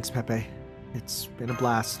 Thanks, Pepe. It's been a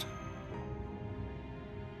blast.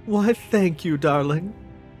 Why, thank you, darling.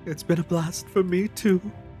 It's been a blast for me, too.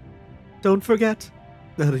 Don't forget,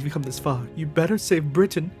 now that you've come this far, you better save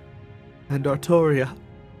Britain and Artoria.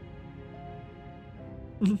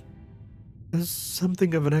 As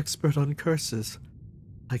something of an expert on curses,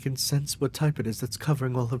 I can sense what type it is that's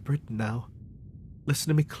covering all of Britain now. Listen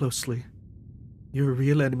to me closely. Your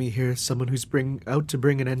real enemy here is someone who's out to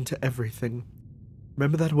bring an end to everything.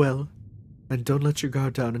 Remember that well, and don't let your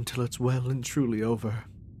guard down until it's well and truly over.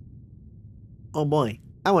 Oh boy,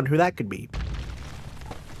 I wonder who that could be.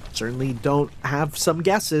 Certainly don't have some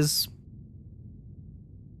guesses.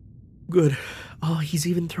 Good. Oh, he's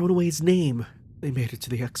even thrown away his name. They made it to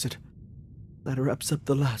the exit. That wraps up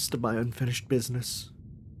the last of my unfinished business.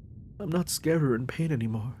 I'm not scared or in pain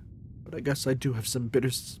anymore, but I guess I do have some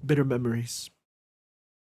bitter memories.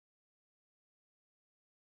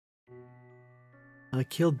 I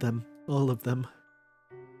killed them, all of them.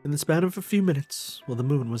 In the span of a few minutes, while the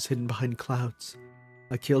moon was hidden behind clouds,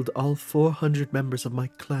 I killed all 400 members of my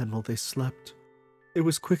clan while they slept. It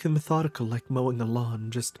was quick and methodical, like mowing a lawn,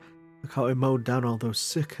 just like how I mowed down all those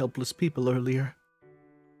sick, helpless people earlier.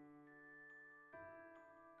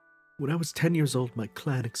 When I was 10 years old, my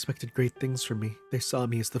clan expected great things from me. They saw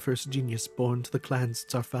me as the first genius born to the clan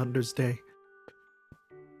since our founder's day.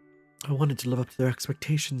 I wanted to live up to their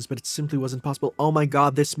expectations, but it simply wasn't possible. Oh my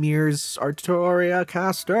god, this mirrors Artoria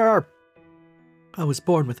Caster! I was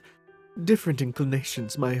born with different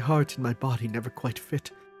inclinations. My heart and my body never quite fit.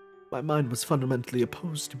 My mind was fundamentally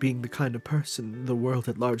opposed to being the kind of person the world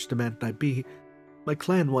at large demanded I be. My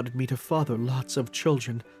clan wanted me to father lots of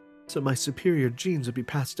children, so my superior genes would be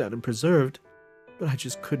passed down and preserved, but I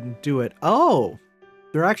just couldn't do it. Oh!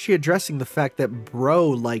 They're actually addressing the fact that Bro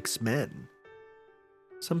likes men.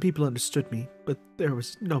 Some people understood me, but there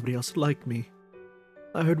was nobody else like me.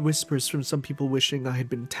 I heard whispers from some people wishing I had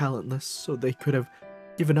been talentless, so they could have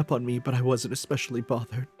given up on me, but I wasn't especially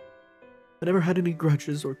bothered. I never had any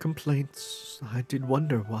grudges or complaints. I did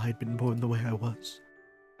wonder why I'd been born the way I was.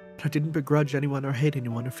 But I didn't begrudge anyone or hate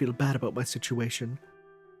anyone or feel bad about my situation.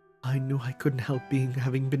 I knew I couldn't help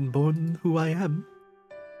having been born who I am.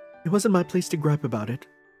 It wasn't my place to gripe about it,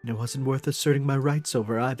 and it wasn't worth asserting my rights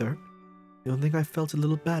over either. The only thing I felt a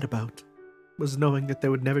little bad about was knowing that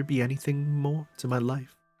there would never be anything more to my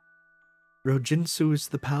life. Rojinsu is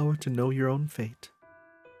the power to know your own fate.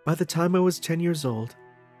 By the time I was 10 years old,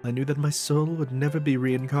 I knew that my soul would never be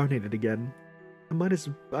reincarnated again. I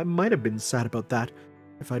might have been sad about that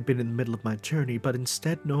if I'd been in the middle of my journey, but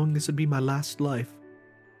instead, knowing this would be my last life,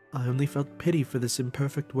 I only felt pity for this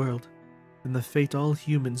imperfect world and the fate all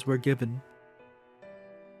humans were given.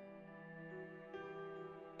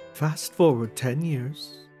 Fast forward 10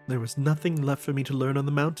 years, there was nothing left for me to learn on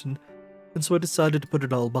the mountain, and so I decided to put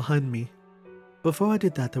it all behind me. Before I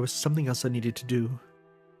did that, there was something else I needed to do.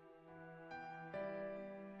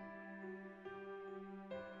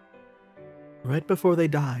 Right before they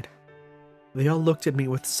died, they all looked at me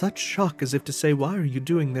with such shock as if to say, "Why are you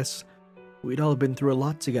doing this?" We'd all been through a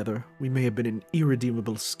lot together. We may have been an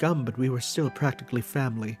irredeemable scum, but we were still practically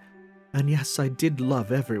family. And yes, I did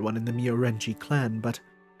love everyone in the Myorenji clan, but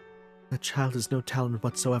that child has no talent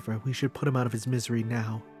whatsoever. We should put him out of his misery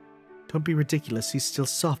now. Don't be ridiculous. He's still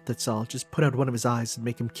soft, that's all. Just put out one of his eyes and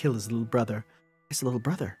make him kill his little brother. His little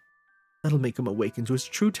brother? That'll make him awaken to his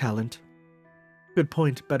true talent. Good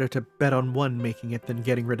point. Better to bet on one making it than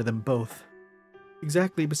getting rid of them both.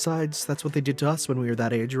 Exactly. Besides, that's what they did to us when we were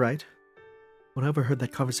that age, right? When I overheard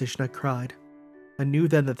that conversation, I cried. I knew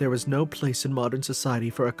then that there was no place in modern society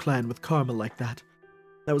for a clan with karma like that.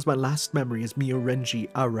 That was my last memory as Myorenji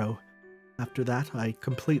Aro. After that, I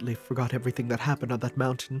completely forgot everything that happened on that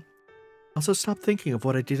mountain. I also stopped thinking of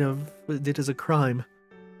what I did as a crime.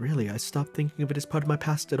 Really, I stopped thinking of it as part of my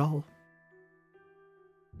past at all.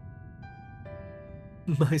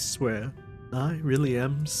 I swear, I really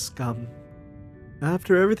am scum.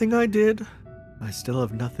 After everything I did, I still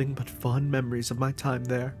have nothing but fond memories of my time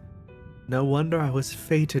there. No wonder I was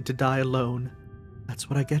fated to die alone. That's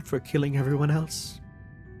what I get for killing everyone else.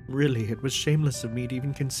 Really, it was shameless of me to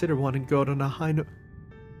even consider wanting to go out on a high note.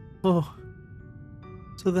 Oh,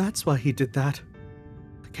 so that's why he did that.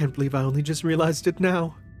 I can't believe I only just realized it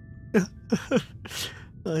now.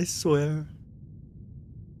 I swear.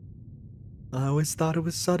 I always thought it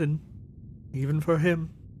was sudden, even for him.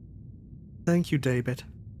 Thank you, David.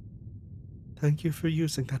 Thank you for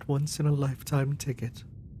using that once-in-a-lifetime ticket.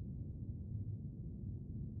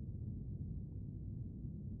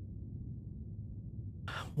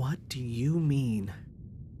 What do you mean?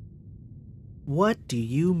 What do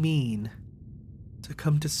you mean? To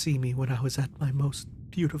come to see me when I was at my most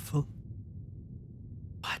beautiful.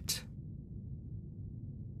 What?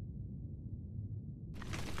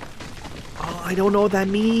 Oh, I don't know what that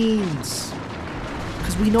means.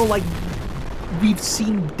 Because we know, like, we've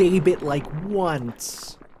seen David, like,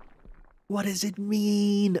 once. What does it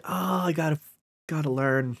mean? Oh, I gotta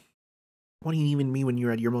learn. What do you even mean when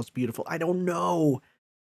you're at your most beautiful? I don't know.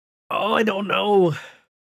 Oh, I don't know.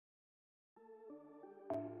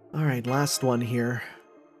 Alright, last one here.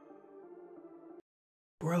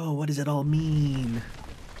 Bro, what does it all mean?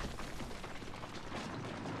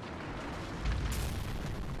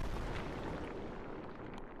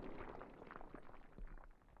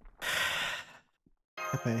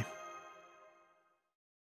 Okay.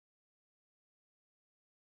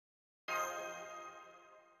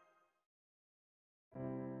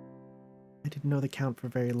 I didn't know the Count for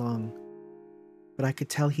very long, but I could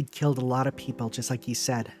tell he'd killed a lot of people, just like he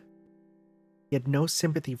said. He had no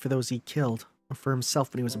sympathy for those he killed, or for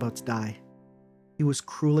himself when he was about to die. He was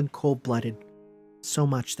cruel and cold-blooded, so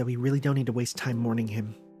much that we really don't need to waste time mourning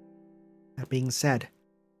him. That being said,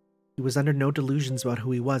 he was under no delusions about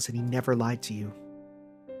who he was, and he never lied to you.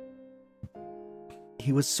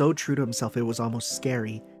 He was so true to himself it was almost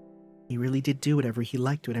scary. He really did do whatever he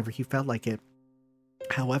liked whenever he felt like it.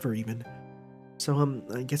 However, even. So,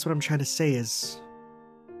 I guess what I'm trying to say is,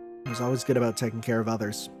 he was always good about taking care of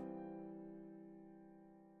others.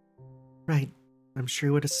 Right. I'm sure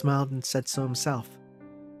he would have smiled and said so himself.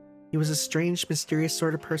 He was a strange, mysterious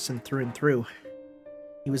sort of person through and through.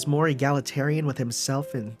 He was more egalitarian with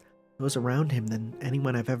himself and those around him than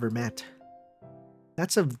anyone I've ever met.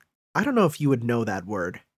 I don't know if you would know that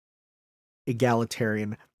word.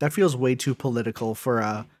 Egalitarian. That feels way too political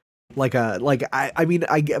for why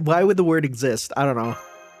would the word exist? I don't know.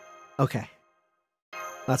 Okay.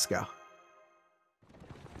 Let's go.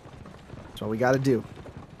 That's what we gotta do.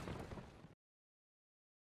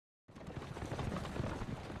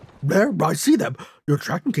 There, I see them. Your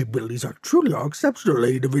tracking capabilities are truly exceptional,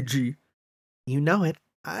 Lady Da Vinci. You know it.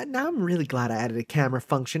 Now I'm really glad I added a camera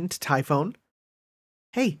function to Typhone.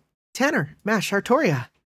 Hey, Tanner, Mash, Artoria.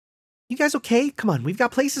 You guys okay? Come on, we've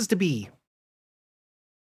got places to be.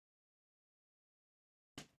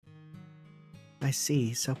 I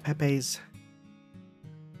see, so Pepe's...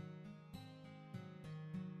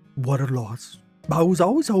 What a loss. I was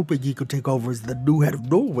always hoping he could take over as the new head of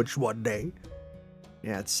Norwich one day.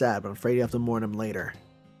 Yeah, it's sad, but I'm afraid you have to mourn him later.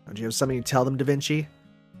 Don't you have something to tell them, Da Vinci?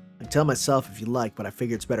 I can tell myself if you like, but I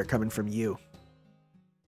figure it's better coming from you.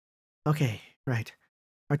 Okay, right.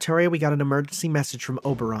 Artoria, we got an emergency message from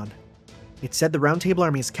Oberon. It said the Round Table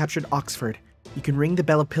Army has captured Oxford. You can ring the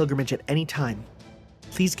bell of pilgrimage at any time.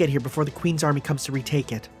 Please get here before the Queen's army comes to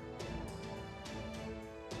retake it.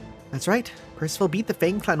 That's right. Percival beat the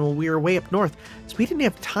Fang clan while we were way up north, so we didn't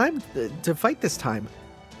have time to fight this time.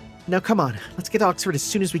 Now come on, let's get to Oxford as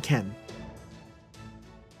soon as we can.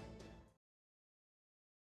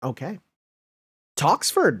 Okay. To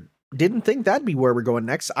Oxford! Didn't think that'd be where we're going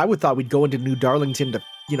next. I would thought we'd go into New Darlington to,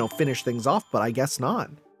 finish things off, but I guess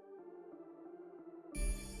not.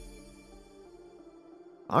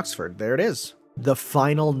 Oxford, there it is. The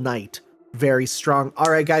final night. Very strong.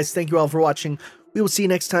 Alright guys, thank you all for watching. We will see you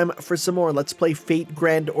next time for some more Let's Play Fate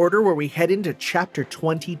Grand Order, where we head into Chapter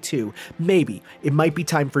 22. Maybe. It might be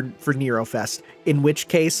time for Nerofest, in which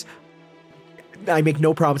case, I make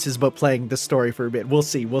no promises about playing the story for a bit. We'll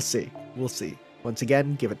see, we'll see, we'll see. Once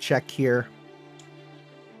again, give a check here.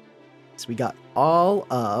 So we got all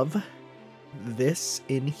of this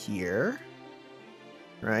in here,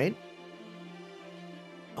 right?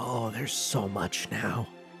 Oh, there's so much now.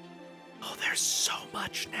 Oh, there's so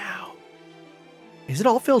much now. Is it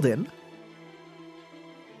all filled in?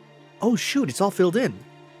 Oh, shoot, it's all filled in.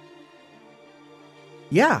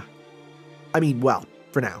 Yeah. I mean, well,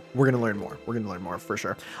 for now, we're going to learn more. We're going to learn more for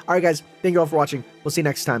sure. All right, guys, thank you all for watching. We'll see you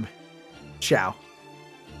next time. Ciao.